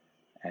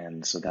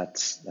 And so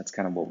that's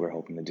kind of what we're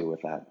hoping to do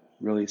with that.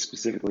 really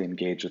specifically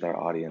engage with our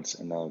audience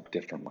in a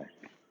different way.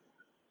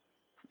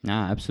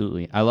 Nah,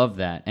 absolutely. I love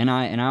that. And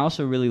I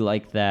also really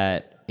like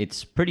that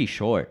it's pretty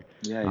short.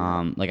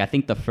 Yeah. Like I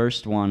think the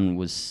first one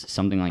was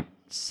something like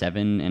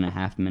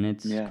 7.5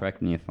 minutes. Yeah.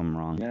 Correct me if I'm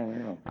wrong.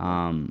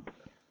 Yeah.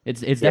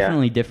 It's Yeah.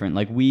 definitely different.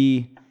 Like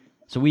we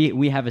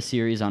have a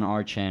series on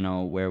our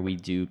channel where we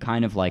do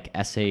kind of like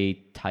essay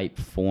type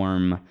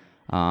form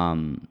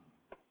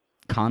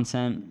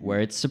content where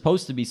it's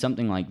supposed to be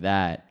something like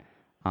that.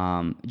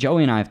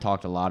 Joey and I have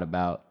talked a lot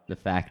about the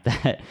fact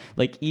that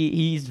like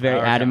he's very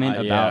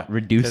adamant about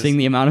reducing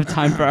the amount of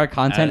time for our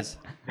content.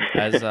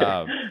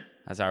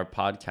 As our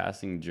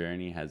podcasting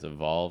journey has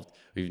evolved,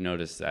 we've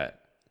noticed that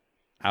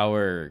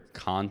our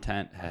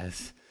content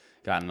has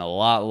gotten a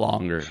lot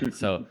longer.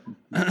 So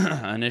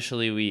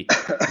initially we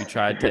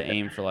tried to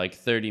aim for like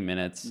 30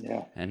 minutes,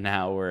 and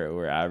now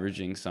we're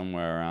averaging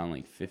somewhere around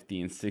like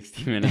 50 and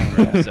 60 minutes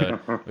per episode,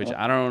 which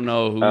I don't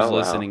know who's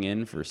listening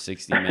in for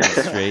 60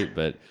 minutes straight,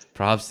 but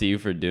props to you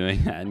for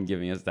doing that and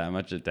giving us that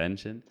much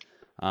attention.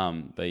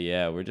 But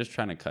yeah, we're just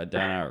trying to cut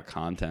down our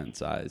content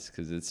size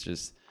because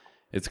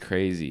it's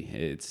crazy.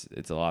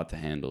 It's a lot to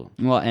handle.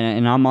 Well,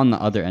 and I'm on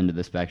the other end of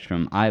the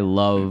spectrum. I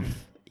love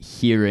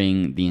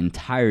hearing the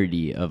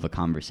entirety of a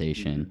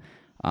conversation.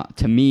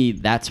 To me,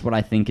 that's what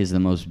I think is the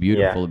most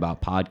beautiful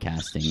about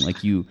podcasting.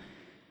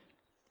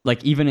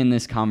 Like even in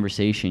this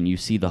conversation, you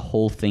see the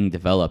whole thing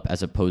develop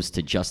as opposed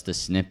to just a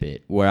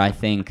snippet. Where I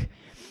think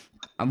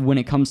when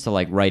it comes to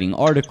like writing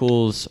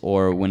articles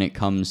or when it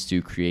comes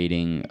to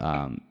creating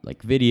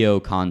like video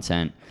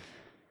content,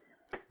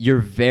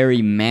 you're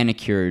very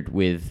manicured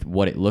with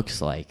what it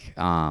looks like.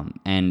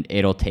 And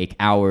it'll take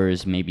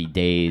hours, maybe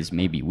days,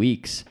 maybe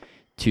weeks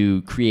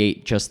to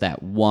create just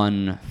that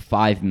 1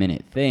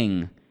 5-minute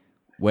thing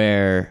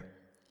where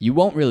you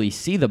won't really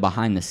see the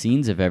behind the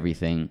scenes of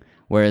everything.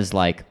 Whereas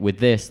like with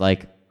this,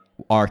 like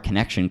our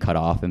connection cut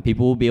off and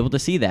people will be able to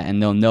see that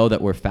and they'll know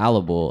that we're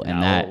fallible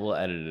and that we'll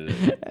edit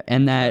it.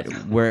 And that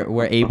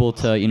we're able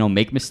to,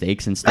 make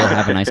mistakes and still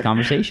have a nice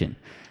conversation.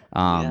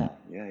 Yeah.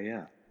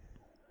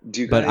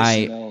 Do you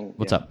guys know?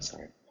 What's up?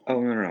 Sorry. Oh,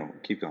 no.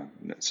 Keep going.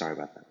 No, sorry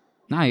about that.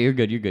 Nah, you're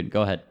good.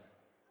 Go ahead.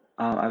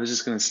 I was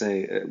just going to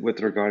say,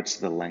 with regards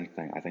to the length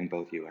thing, I think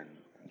both you and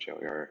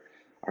Joey are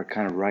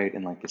kind of right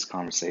in like this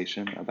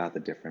conversation about the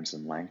difference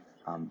in length.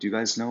 Do you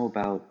guys know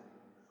about,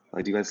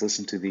 like, do you guys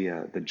listen to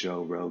the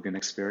Joe Rogan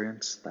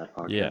Experience, that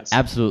podcast? Yeah.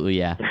 Absolutely,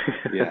 yeah.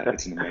 Yeah,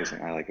 it's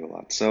amazing. I like it a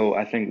lot. So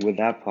I think with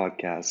that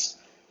podcast,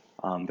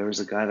 there was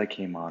a guy that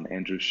came on,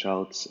 Andrew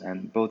Schultz,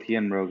 and both he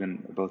and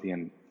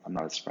I'm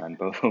not his friend,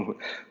 both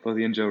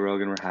he and Joe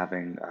Rogan were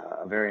having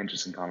a very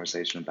interesting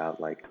conversation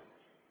about like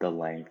the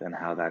length and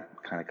how that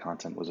kind of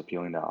content was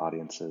appealing to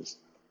audiences.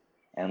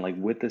 And like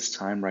with this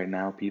time right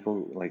now,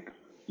 people like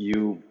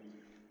you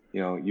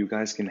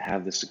guys can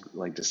have this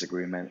like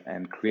disagreement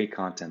and create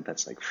content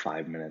that's like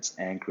 5 minutes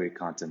and create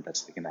content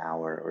that's like an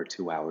hour or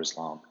 2 hours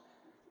long.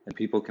 And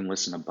people can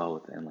listen to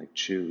both and like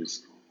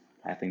choose.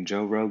 I think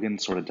Joe Rogan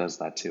sort of does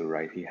that too,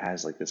 right? He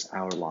has like this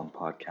hour-long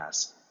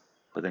podcast,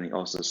 but then he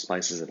also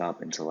slices it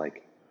up into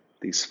like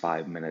these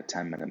 5-minute,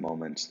 10-minute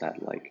moments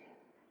that like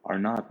are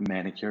not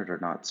manicured or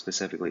not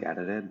specifically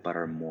edited, but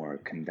are more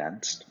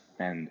condensed.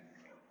 And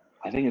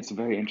I think it's a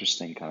very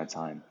interesting kind of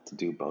time to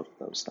do both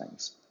of those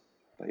things.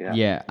 But yeah.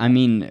 Yeah, I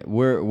mean,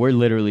 we're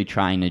literally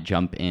trying to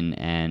jump in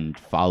and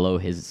follow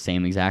his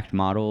same exact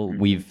model.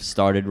 We've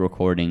started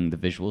recording the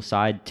visual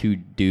side to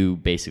do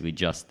basically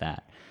just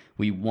that.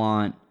 We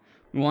want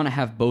to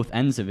have both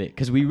ends of it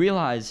because we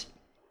realize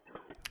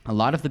a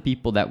lot of the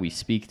people that we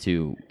speak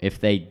to, if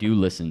they do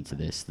listen to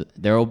this,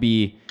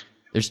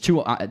 there's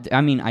two, I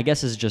mean, I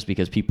guess it's just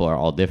because people are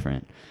all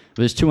different.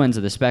 But there's two ends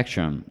of the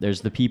spectrum. There's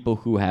the people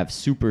who have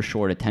super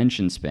short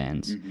attention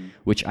spans,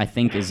 which I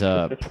think is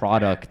a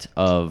product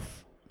of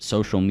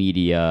social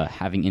media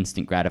having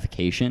instant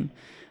gratification.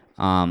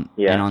 And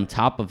on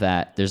top of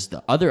that, there's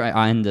the other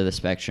end of the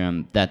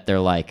spectrum that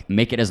they're like,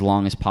 make it as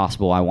long as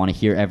possible. I want to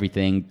hear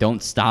everything.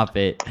 Don't stop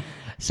it.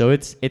 So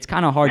it's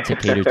kind of hard to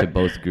cater to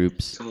both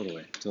groups.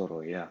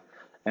 Totally, yeah.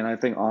 And I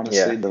think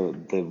honestly,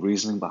 the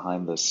reasoning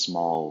behind the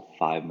small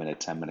 5-minute,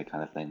 10-minute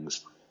kind of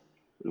things,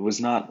 it was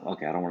not,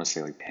 okay, I don't want to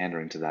say like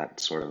pandering to that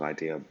sort of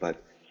idea,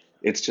 but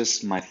it's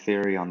just my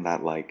theory on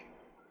that, like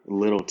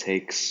little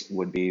takes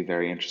would be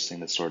very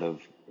interesting to sort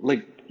of,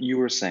 like you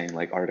were saying,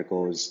 like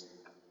articles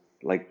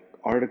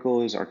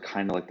are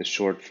kind of like the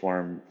short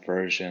form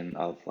version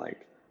of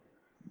like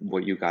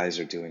what you guys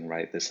are doing,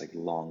 right? This like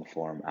long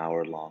form,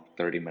 hour long,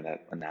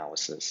 30-minute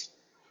analysis.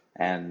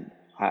 And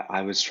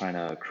I was trying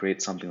to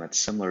create something that's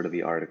similar to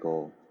the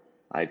article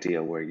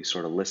idea where you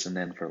sort of listen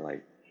in for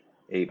like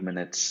 8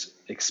 minutes,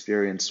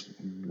 experience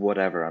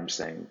whatever I'm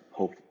saying.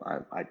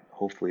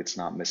 Hopefully it's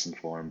not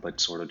misinformed, but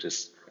sort of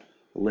just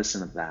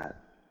listen to that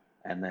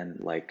and then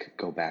like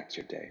go back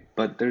to your day.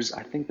 But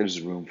I think there's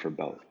room for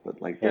both.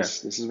 But like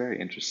this is very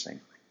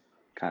interesting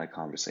kind of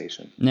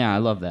conversation. Yeah, I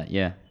love that.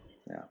 Yeah.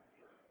 Yeah.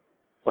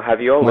 Well,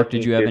 have you all Mark,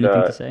 did you have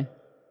anything to say?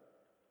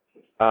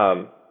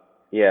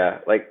 Yeah,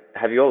 like,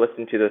 have you all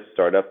listened to the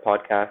Startup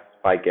podcast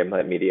by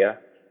Gimlet Media?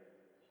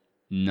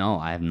 No,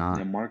 I have not.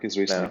 Yeah, Mark has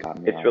recently No,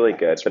 gotten me it's on really that.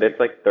 good, It's but really it's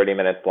like 30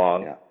 minutes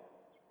long. yeah.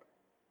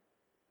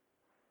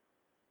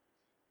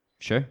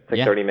 Sure. It's like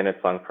Yeah. 30 minutes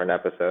long for an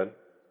episode.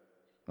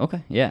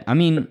 Okay. Yeah. I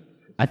mean,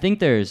 I think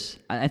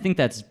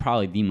that's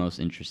probably the most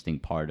interesting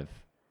part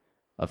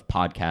of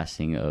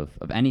podcasting of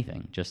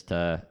anything, just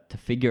to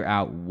figure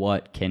out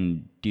what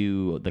can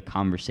do the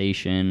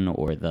conversation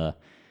or the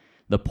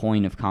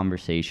point of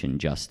conversation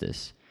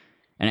justice.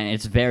 And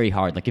it's very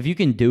hard. Like if you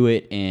can do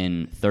it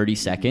in 30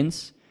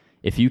 seconds,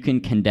 if you can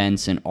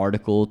condense an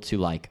article to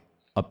like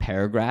a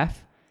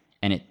paragraph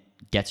and it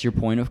gets your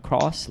point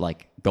across,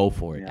 like go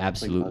for it. Yeah,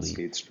 it's like Absolutely.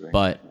 BuzzFeed strength.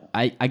 But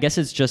Yeah. I guess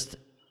it's just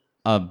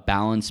a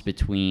balance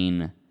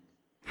between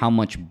how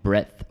much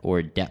breadth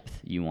or depth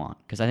you want.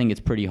 Because I think it's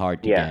pretty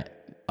hard to Yeah. get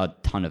a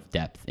ton of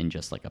depth in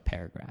just like a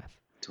paragraph.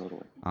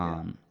 Totally.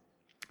 Yeah.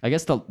 I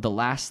guess the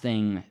last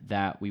thing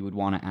that we would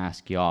want to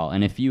ask y'all,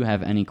 and if you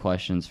have any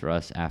questions for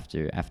us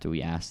after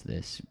we ask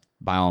this,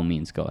 by all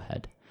means go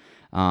ahead,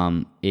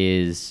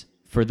 is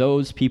for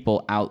those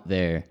people out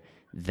there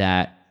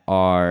that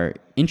are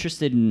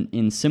interested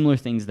in similar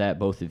things that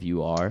both of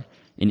you are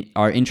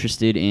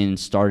interested in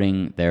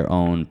starting their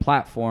own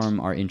platform,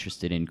 are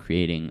interested in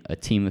creating a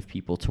team of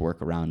people to work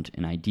around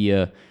an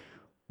idea,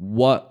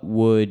 what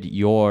would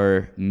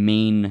your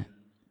main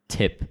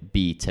tip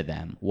be to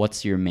them?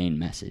 What's your main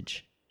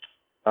message?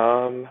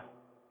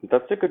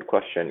 That's a good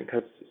question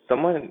because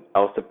someone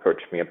else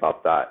approached me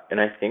about that, and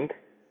I think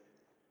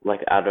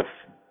like out of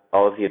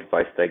all of the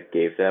advice that I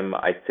gave them,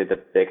 I'd say the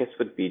biggest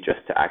would be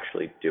just to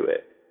actually do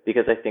it.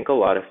 Because I think a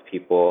lot of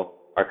people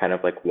are kind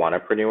of like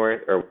wannapreneurs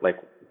or like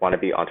want to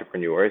be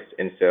entrepreneurs,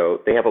 and so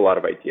they have a lot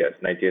of ideas,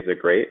 and ideas are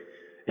great.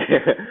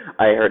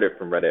 I heard it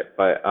from Reddit,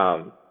 but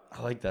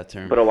I like that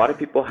term. but a lot of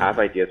people have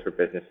ideas for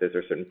businesses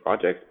or certain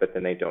projects, but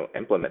then they don't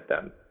implement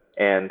them.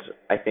 And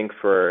I think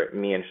for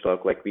me and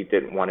Shlok, like we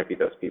didn't want to be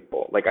those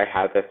people. Like I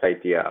had this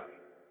idea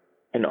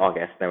in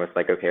August, and I was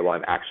like, okay, well,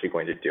 I'm actually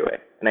going to do it.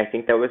 And I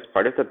think that was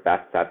part of the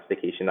best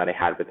satisfaction that I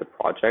had with the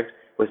project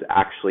was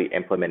actually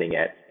implementing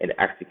it and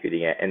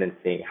executing it and then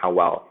seeing how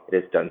well it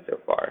has done so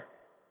far.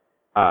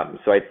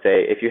 So I'd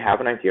say if you have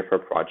an idea for a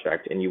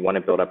project and you want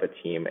to build up a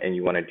team and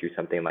you want to do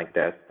something like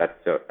this that's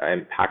so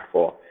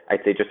impactful, I'd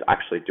say just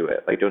actually do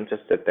it. Like don't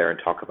just sit there and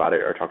talk about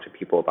it or talk to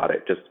people about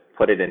it. Just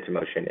put it into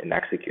motion and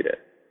execute it.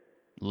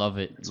 Love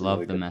it. That's a Love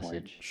really the good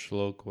message.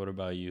 Shlok, what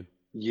about you?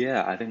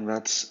 Yeah, I think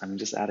I'm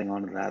just adding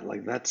on to that.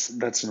 Like that's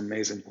an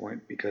amazing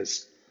point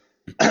because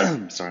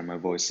sorry, my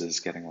voice is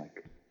getting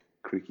like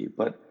creaky,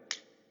 but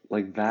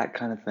like that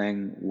kind of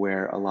thing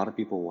where a lot of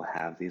people will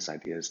have these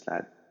ideas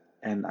that,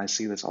 and I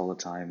see this all the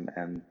time,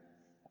 and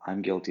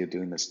I'm guilty of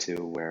doing this too,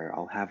 where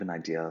I'll have an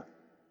idea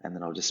and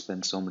then I'll just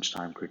spend so much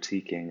time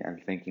critiquing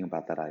and thinking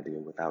about that idea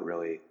without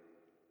really,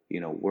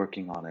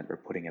 working on it or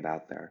putting it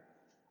out there.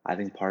 I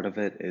think part of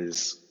it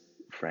is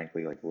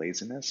frankly like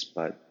laziness,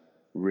 but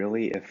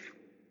really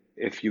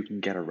if you can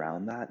get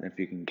around that and if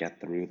you can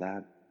get through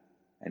that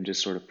and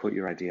just sort of put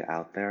your idea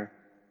out there,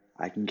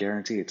 I can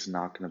guarantee it's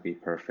not going to be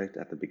perfect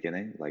at the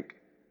beginning. Like,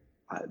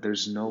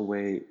 there's no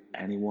way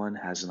anyone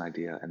has an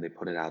idea and they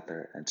put it out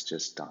there and it's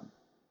just done.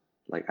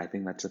 Like, I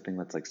think that's the thing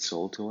that's like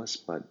sold to us,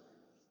 but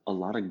a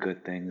lot of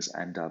good things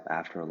end up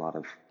after a lot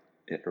of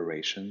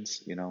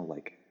iterations,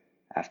 like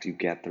after you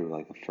get through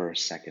like the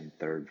first, second,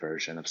 third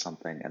version of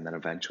something, and then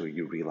eventually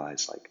you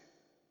realize like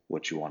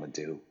what you want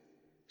to do.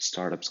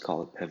 Startups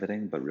call it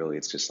pivoting, but really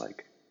it's just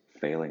like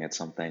failing at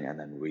something and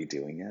then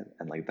redoing it.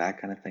 And like that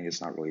kind of thing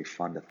is not really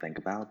fun to think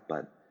about,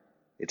 but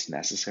it's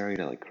necessary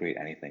to like create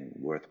anything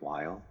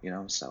worthwhile,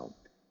 So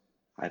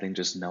I think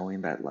just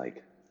knowing that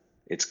like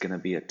it's gonna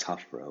be a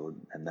tough road,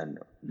 and then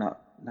not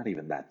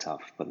even that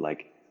tough, but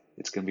like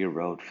it's gonna be a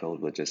road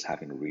filled with just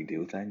having to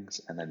redo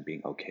things and then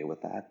being okay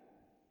with that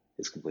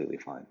is completely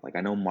fine. Like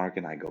I know Mark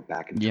and I go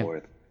back and Yeah.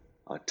 forth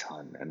a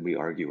ton and we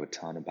argue a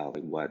ton about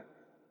like what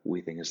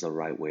we think is the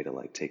right way to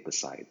like take the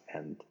site,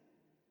 and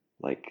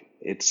like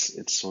it's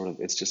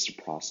just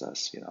a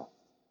process,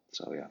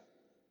 So yeah.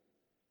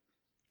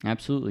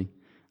 Absolutely.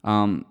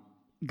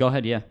 Go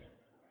ahead. Yeah.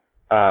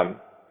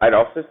 I'd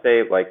also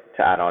say, like,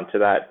 to add on to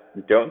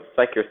that, don't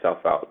psych yourself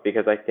out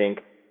because I think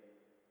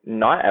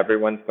not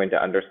everyone's going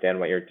to understand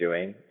what you're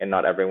doing and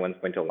not everyone's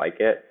going to like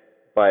it,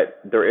 but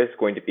there is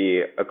going to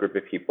be a group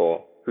of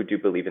people who do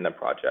believe in the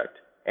project.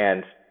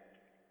 And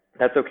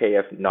that's okay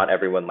if not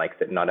everyone likes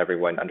it, not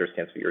everyone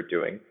understands what you're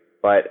doing.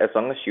 But as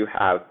long as you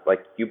have, like,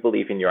 you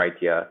believe in your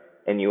idea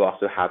and you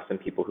also have some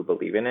people who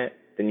believe in it,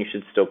 then you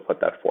should still put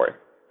that forth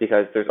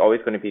because there's always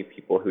going to be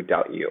people who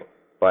doubt you.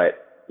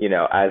 But,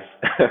 as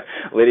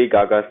Lady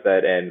Gaga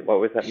said in, what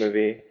was that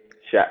movie?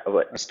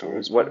 A Star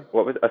is Born?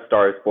 What was A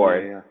Star is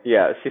Born? Yeah.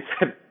 Yeah, she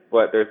said,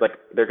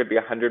 there could be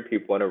 100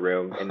 people in a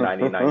room and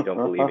 99 don't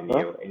believe in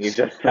you and you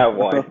just have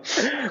one.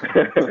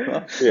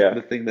 Yeah.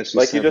 The thing that she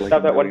Like said, you just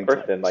have a that one million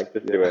person, times. like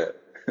just do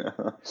it.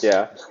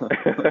 Yeah.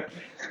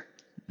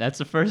 That's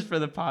the first for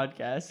the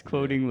podcast,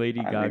 quoting Lady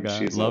I mean, Gaga.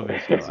 she's Love a-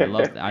 it.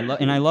 Though. I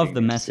love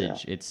the Genius,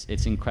 message. yeah.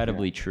 It's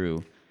incredibly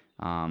true.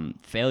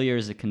 Failure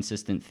is a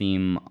consistent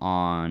theme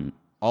on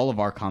all of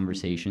our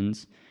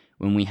conversations.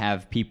 when we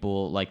have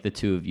people like the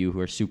two of you who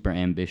are super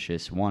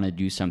ambitious, want to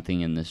do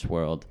something in this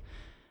world.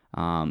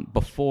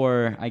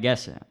 Before, I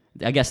guess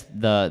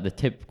the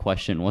tip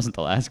question wasn't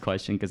the last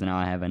question, because now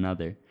I have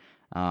another.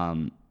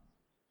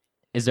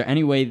 Is there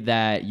any way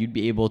that you'd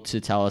be able to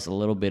tell us a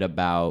little bit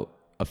about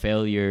a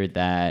failure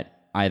that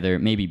either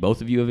maybe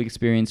both of you have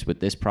experienced with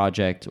this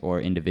project or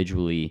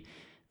individually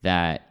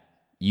that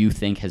you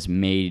think has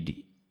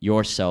made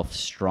yourself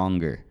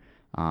stronger,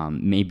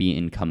 maybe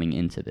in coming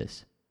into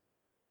this?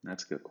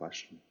 That's a good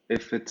question.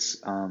 If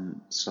it's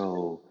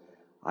so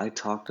I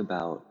talked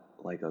about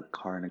like a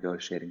car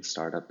negotiating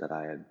startup that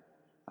I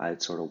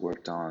had sort of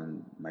worked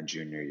on my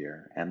junior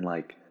year, and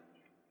like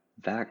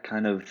that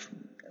kind of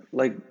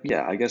like,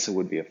 yeah, I guess it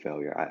would be a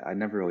failure. I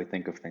never really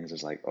think of things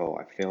as like, oh,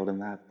 I failed in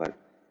that, but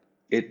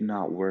it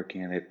not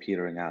working and it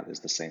petering out is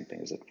the same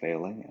thing as it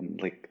failing.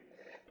 And like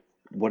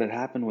what had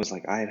happened was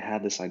like I had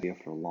had this idea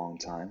for a long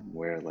time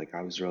where like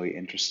I was really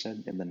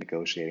interested in the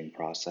negotiating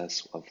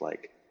process of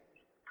like,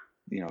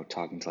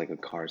 talking to like a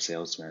car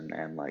salesman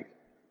and like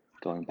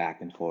going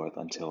back and forth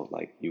until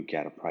like you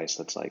get a price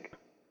that's like,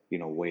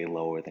 way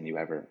lower than you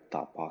ever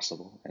thought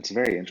possible. And it's a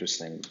very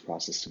interesting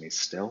process to me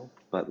still,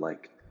 but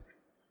like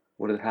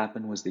what had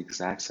happened was the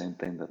exact same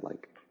thing that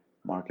like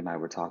Mark and I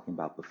were talking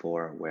about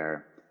before,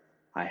 where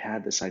I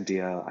had this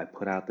idea, I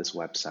put out this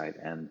website,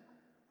 and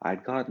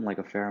I'd gotten like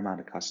a fair amount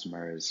of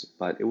customers,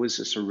 but it was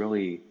just a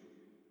really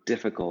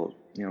difficult,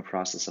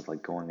 process of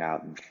like going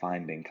out and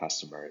finding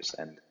customers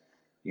and,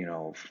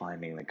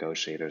 finding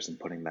negotiators and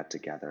putting that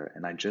together.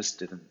 And I just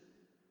didn't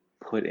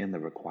put in the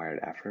required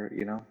effort.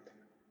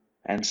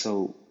 And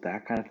so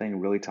that kind of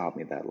thing really taught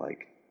me that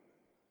like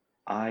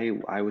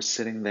I was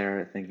sitting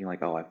there thinking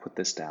like, oh, I put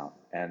this down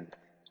and,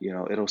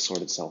 it'll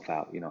sort itself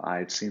out.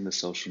 I'd seen The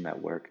Social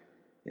Network.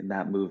 In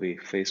that movie,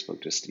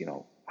 Facebook just,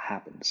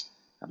 happens.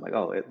 I'm like,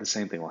 oh, the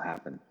same thing will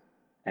happen.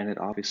 And it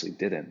obviously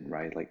didn't,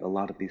 right? Like a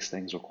lot of these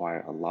things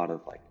require a lot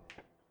of like,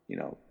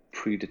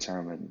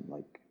 predetermined,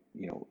 like,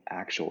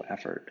 actual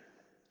effort.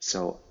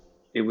 So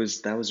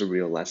that was a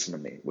real lesson to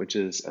me, which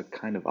is a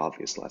kind of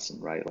obvious lesson,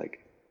 right?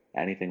 Like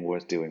anything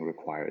worth doing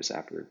requires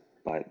effort.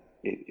 But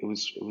it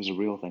was a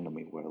real thing to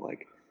me where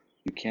like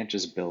you can't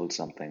just build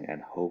something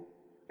and hope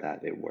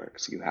that it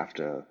works. You have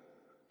to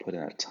put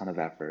in a ton of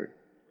effort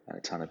and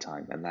a ton of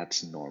time, and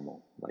that's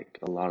normal. Like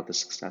a lot of the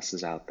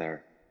successes out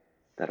there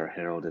that are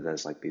heralded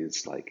as like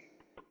these like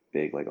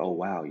big like, oh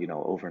wow,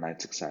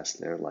 overnight success,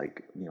 they're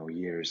like,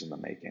 years in the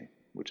making,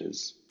 which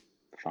is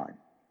fine.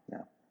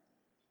 Yeah.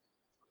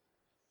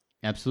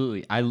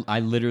 Absolutely. I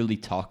literally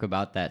talk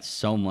about that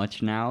so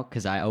much now,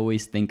 because I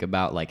always think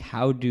about like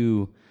how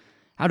do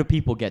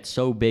people get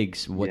so big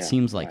what Yeah,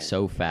 seems like right.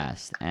 so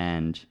fast.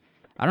 And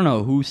I don't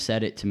know who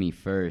said it to me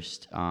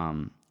first.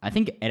 I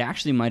think it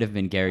actually might have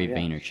been Gary Yeah.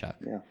 Vaynerchuk.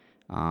 Yeah.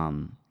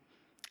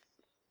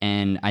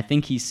 And I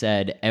think he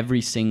said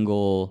every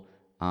single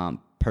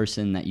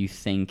person that you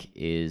think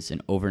is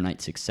an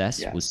overnight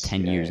success was Yes.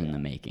 10 Yeah, years yeah, in yeah. the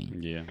making.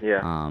 Yeah.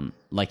 Yeah.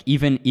 Like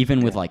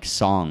even with like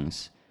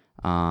songs,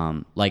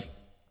 like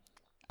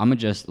I'm gonna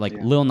just like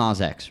Yeah. Lil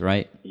Nas X,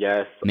 right?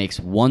 Yes.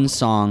 Makes one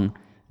song,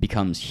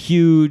 becomes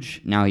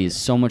huge. Now he has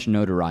so much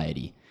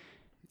notoriety.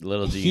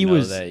 Little do He you know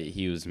was- that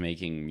he was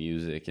making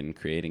music and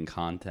creating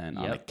content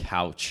on a Yep.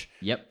 couch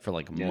Yep. for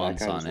like Yeah,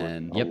 months that guy was on working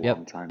end. a Yep, yep.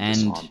 long time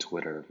just And- on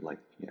Twitter, like,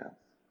 yeah.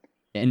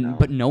 And No,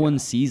 but no one yeah.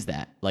 sees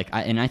that. Like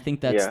I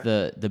think that's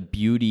Yeah. the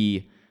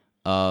beauty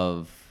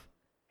of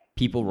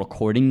people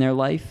recording their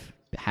life,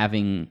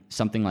 having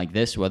something like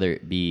this, whether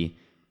it be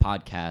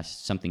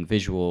podcast, something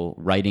visual,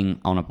 writing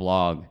on a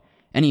blog,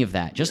 any of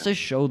that, just to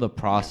show the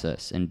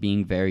process and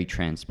being very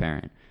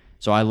transparent.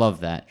 So I love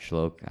that,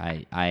 Shlok.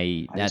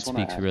 I that just wanna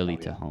speaks add- really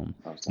oh, to yeah. home.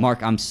 Oh, sorry.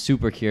 Mark, I'm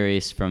super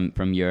curious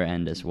from your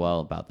end as well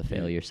about the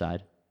failure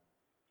side.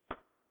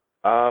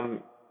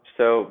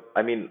 So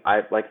I mean,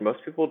 I like most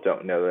people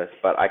don't know this,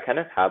 but I kind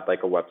of had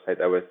like a website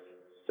that was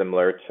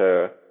similar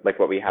to like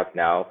what we have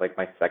now, like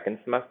my second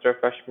semester of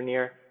freshman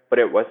year, but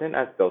it wasn't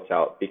as built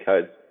out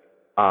because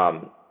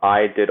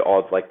I did all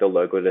of like the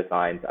logo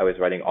designs, I was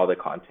writing all the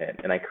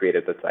content, and I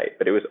created the site,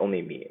 but it was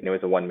only me, and it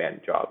was a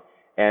one-man job.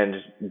 And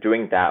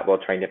doing that while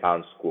trying to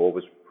balance school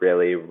was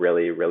really,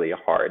 really, really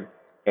hard.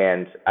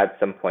 And at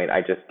some point,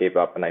 I just gave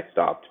up and I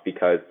stopped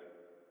because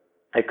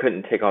I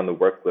couldn't take on the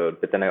workload,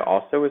 but then I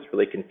also was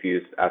really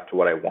confused as to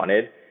what I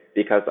wanted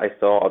because I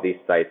saw all these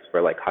sites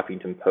where like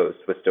Huffington Post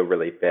was still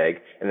really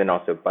big and then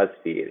also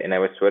BuzzFeed, and I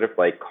was sort of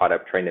like caught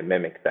up trying to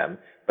mimic them.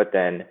 But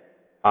then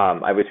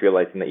I was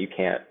realizing that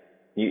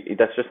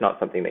that's just not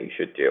something that you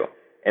should do.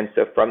 And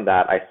so from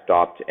that, I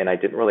stopped and I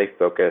didn't really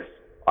focus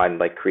on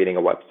like creating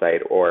a website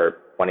or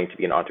wanting to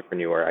be an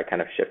entrepreneur. I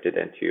kind of shifted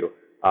into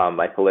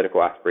my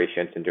political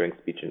aspirations and doing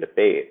speech and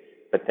debate.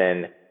 But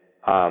then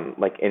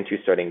like into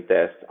starting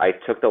this, I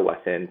took the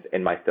lessons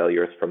in my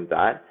failures from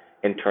that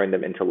and turned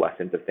them into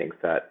lessons of things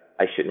that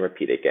I shouldn't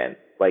repeat again.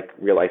 Like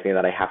realizing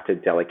that I have to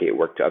delegate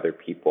work to other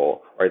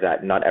people, or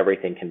that not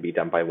everything can be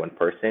done by one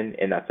person,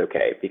 and that's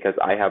okay because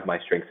I have my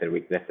strengths and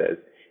weaknesses,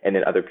 and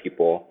then other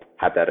people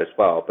have that as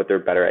well, but they're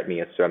better at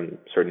me at some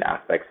certain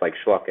aspects, like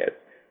Schluck is.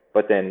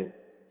 but then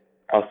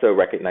also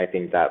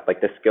recognizing that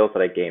like the skills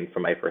that I gained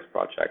from my first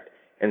project.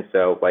 And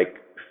so like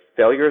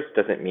failures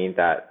doesn't mean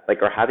that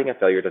like, or having a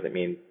failure doesn't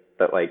mean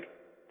that like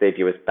the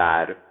idea was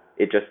bad.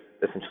 It just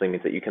essentially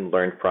means that you can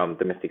learn from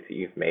the mistakes that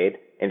you've made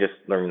and just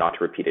learn not to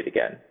repeat it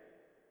again.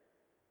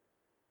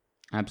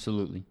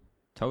 Absolutely.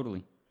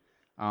 Totally.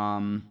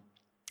 I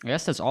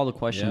guess that's all the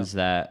questions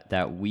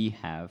that we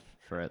have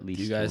for at least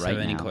Do you guys right have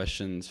any now.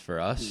 questions for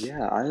us?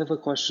 Yeah, I have a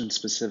question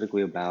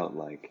specifically about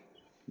like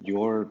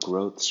your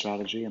growth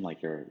strategy and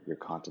like your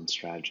content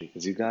strategy,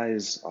 because you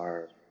guys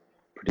are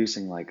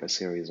producing like a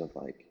series of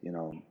like,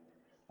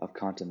 of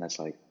content that's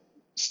like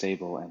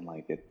stable and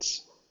like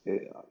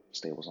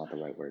stable's not the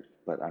right word,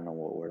 but I don't know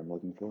what word I'm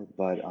looking for.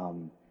 But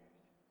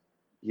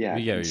yeah,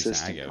 We get what you're saying. I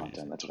consistent get what you're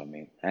content, that's what I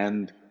mean.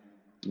 And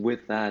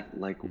with that,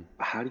 like,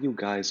 how do you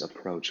guys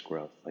approach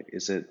growth? Like,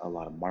 is it a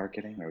lot of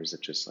marketing or is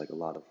it just like a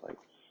lot of like,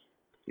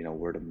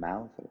 word of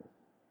mouth? Or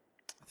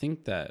I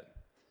think that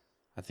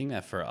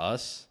for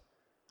us,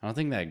 I don't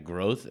think that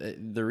growth,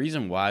 the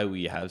reason why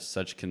we have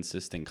such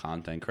consistent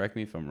content, correct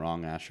me if I'm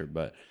wrong, Asher,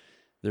 but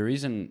the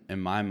reason in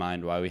my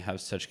mind why we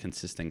have such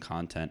consistent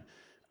content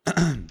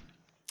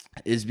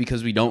is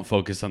because we don't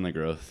focus on the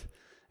growth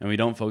and we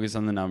don't focus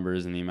on the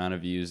numbers and the amount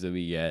of views that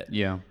we get.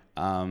 Yeah.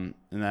 And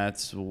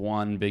that's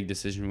one big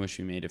decision which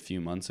we made a few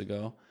months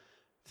ago,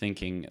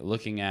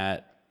 looking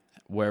at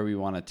where we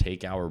want to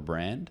take our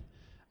brand,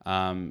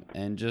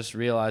 and just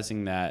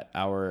realizing that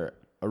our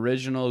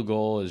original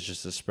goal is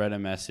just to spread a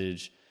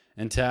message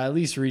and to at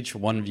least reach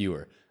one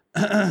viewer.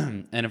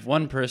 And if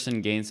one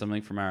person gains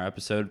something from our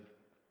episode,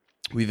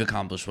 we've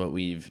accomplished what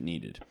we've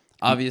needed.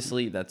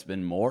 Obviously, that's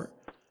been more,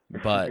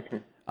 but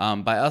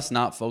by us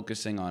not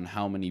focusing on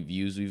how many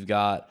views we've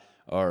got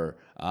or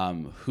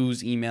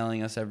who's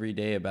emailing us every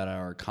day about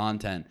our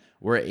content,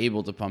 we're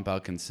able to pump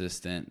out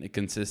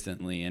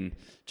consistently and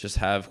just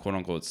have quote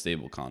unquote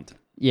stable content.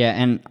 Yeah,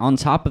 and on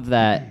top of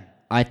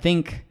that, I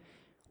think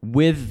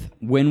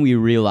when we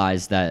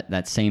realized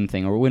that same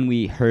thing, or when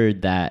we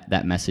heard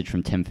that message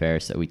from Tim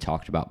Ferriss that we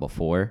talked about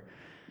before,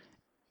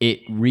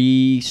 it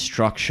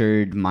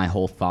restructured my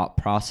whole thought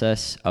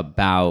process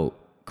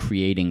about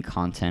creating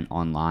content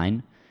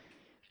online,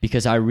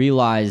 because I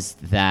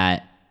realized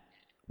that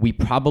we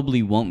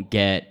probably won't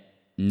get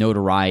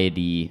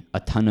notoriety, a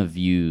ton of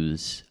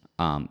views,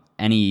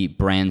 any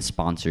brand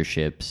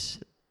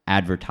sponsorships,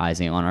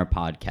 advertising on our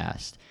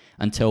podcast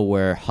until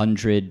we're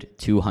 100,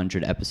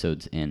 200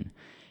 episodes in.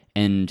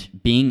 And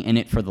being in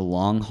it for the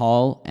long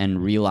haul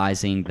and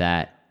realizing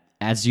that,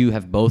 as you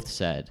have both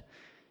said,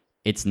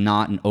 it's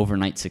not an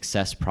overnight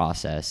success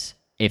process.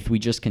 If we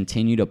just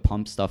continue to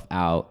pump stuff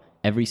out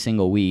every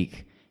single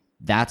week,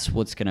 that's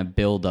what's going to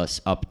build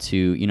us up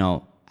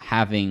to,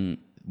 having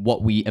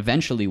what we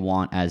eventually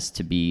want as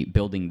to be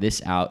building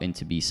this out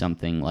into be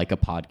something like a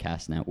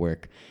podcast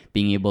network,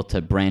 being able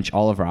to branch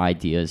all of our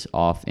ideas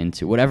off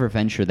into whatever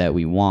venture that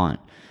we want.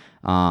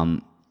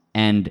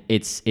 And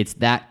it's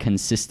that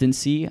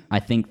consistency, I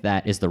think,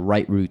 that is the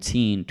right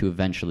routine to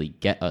eventually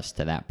get us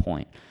to that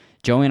point.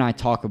 Joey and I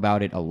talk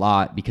about it a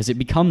lot because it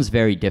becomes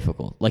very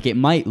difficult. Like, it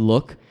might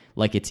look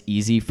like it's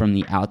easy from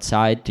the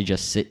outside to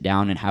just sit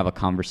down and have a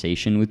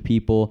conversation with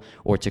people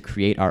or to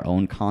create our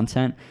own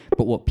content.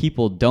 But what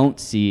people don't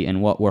see,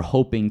 and what we're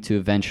hoping to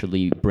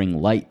eventually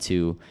bring light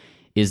to,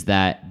 is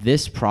that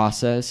this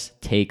process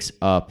takes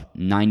up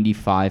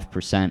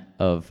 95%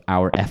 of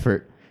our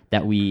effort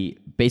that we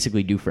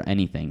basically do for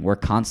anything. We're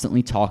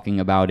constantly talking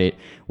about it.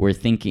 We're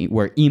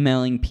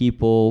emailing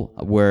people,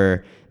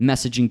 we're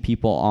messaging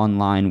people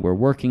online, we're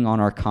working on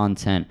our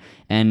content.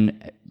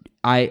 And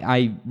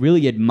I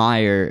really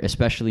admire,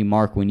 especially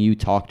Mark, when you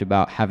talked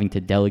about having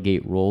to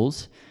delegate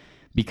roles,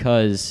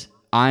 because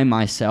I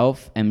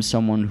myself am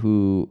someone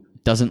who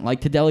doesn't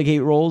like to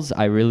delegate roles.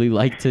 I really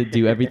like to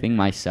do everything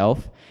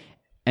myself.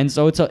 And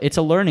so it's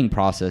a learning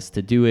process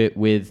to do it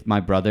with my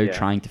brother,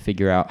 trying to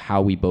figure out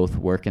how we both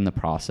work in the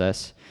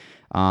process.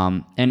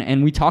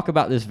 And we talk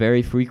about this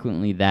very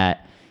frequently,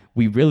 that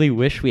we really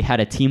wish we had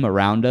a team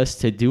around us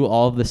to do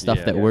all of the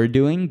stuff that we're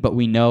doing, but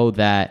we know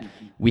that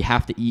we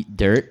have to eat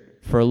dirt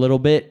for a little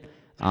bit,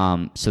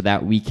 so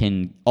that we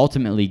can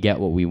ultimately get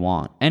what we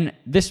want. And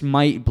this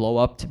might blow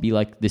up to be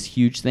like this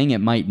huge thing. It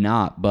might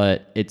not,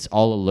 but it's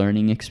all a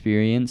learning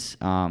experience.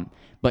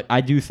 But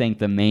I do think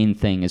the main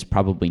thing is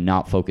probably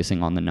not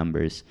focusing on the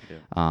numbers.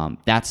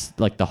 That's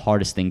like the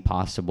hardest thing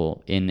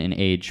possible in an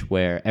age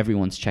where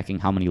everyone's checking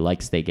how many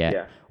likes they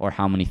get, or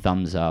how many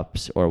thumbs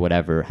ups, or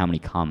whatever, how many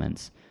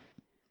comments.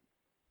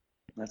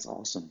 That's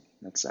awesome.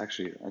 That's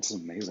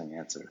an amazing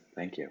answer.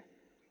 Thank you.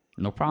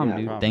 No problem,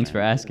 dude. problem, Thanks man. for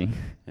asking.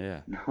 Yeah.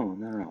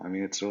 No. I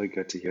mean, it's really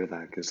good to hear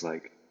that, because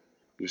like,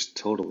 you're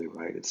totally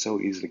right. It's so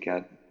easy to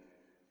get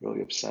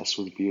really obsessed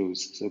with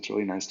views. So it's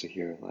really nice to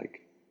hear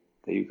like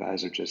that you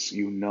guys are just,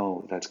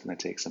 that's going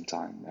to take some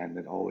time, and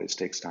it always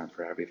takes time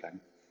for everything.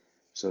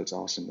 So it's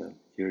awesome to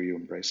hear you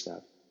embrace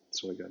that.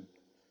 It's really good.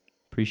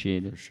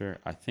 Appreciate it. For sure.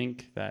 I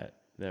think that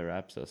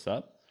wraps us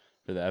up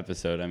for the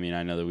episode. I mean,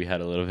 I know that we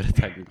had a little bit of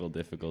technical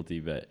difficulty,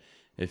 but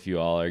if you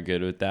all are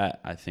good with that,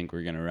 I think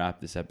we're going to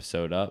wrap this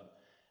episode up.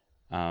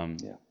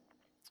 Yeah.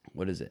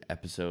 What is it?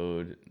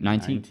 Episode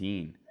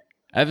 19.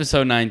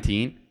 Episode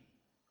 19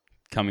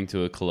 coming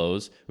to a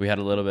close. We had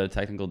a little bit of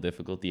technical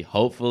difficulty.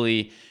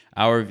 Hopefully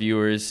our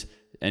viewers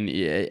and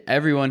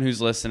everyone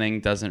who's listening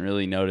doesn't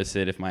really notice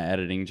it if my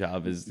editing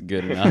job is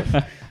good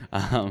enough.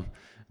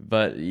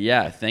 But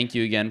yeah, thank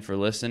you again for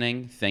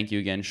listening. Thank you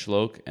again,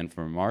 Shlok, and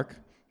for Mark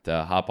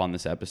to hop on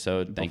this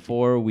episode.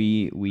 Before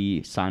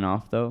we sign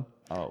off though,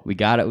 Oh. we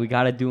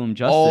gotta do them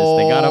justice.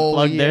 They gotta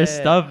plug their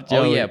stuff,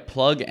 Joey. Oh yeah,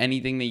 plug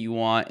anything that you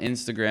want.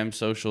 Instagram,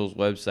 socials,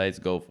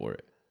 websites, go for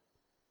it.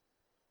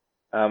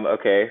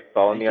 Okay,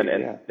 follow me on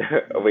you,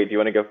 Oh, wait, do you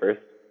want to go first?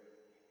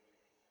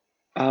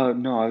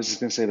 No, I was just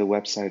going to say the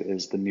website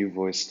is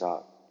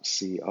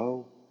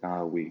thenewvoice.co.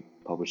 We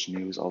publish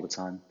news all the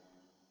time.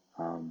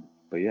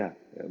 But yeah,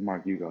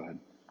 Mark, you go ahead.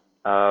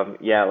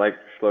 Yeah, like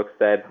Shlok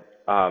said,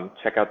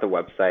 check out the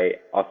website.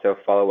 Also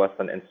follow us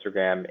on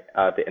Instagram.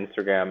 The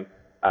Instagram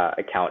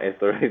account is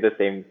literally the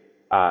same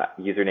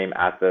username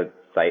as the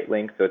site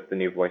link, so it's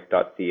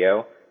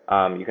thenewvoice.co.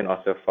 You can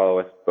also follow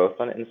us both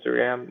on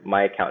Instagram.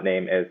 My account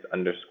name is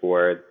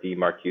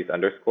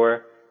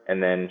 _themarcuse_.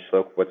 And then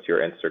Shlok, what's your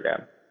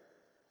Instagram?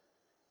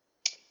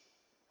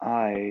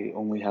 I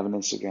only have an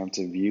Instagram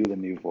to view the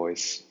New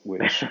Voice,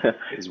 which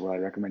is what I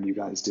recommend you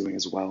guys doing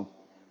as well.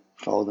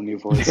 Follow the New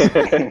Voice.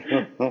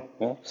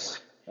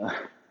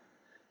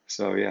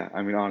 So yeah,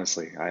 I mean,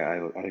 honestly, I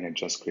think I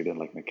just created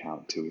like an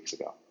account 2 weeks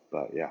ago,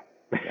 but yeah.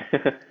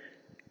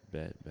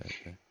 Bet.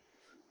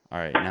 All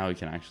right, now we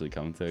can actually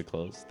come to a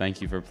close.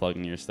 Thank you for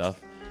plugging your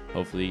stuff.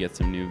 Hopefully you get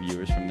some new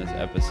viewers from this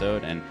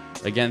episode. And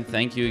again,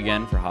 thank you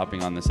again for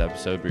hopping on this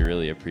episode. We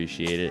really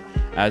appreciate it,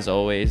 as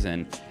always.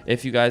 And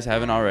if you guys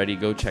haven't already,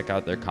 go check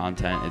out their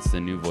content. It's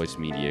the New Voice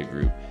Media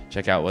Group.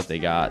 Check out what they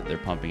got. They're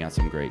pumping out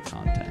some great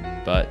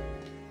content. But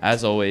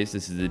as always,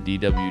 this is the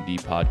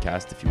DWD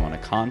podcast. If you want to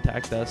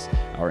contact us,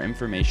 our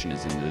information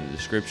is in the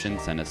description.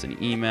 Send us an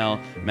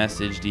email,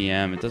 message,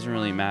 DM. It doesn't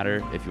really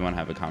matter if you want to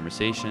have a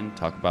conversation,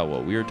 talk about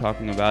what we were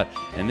talking about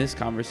in this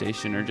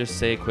conversation, or just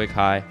say a quick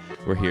hi.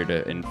 We're here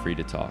and free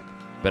to talk.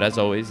 But as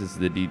always, this is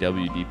the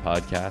DWD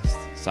podcast.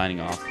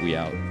 Signing off. We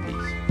out.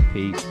 Peace.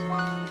 Peace.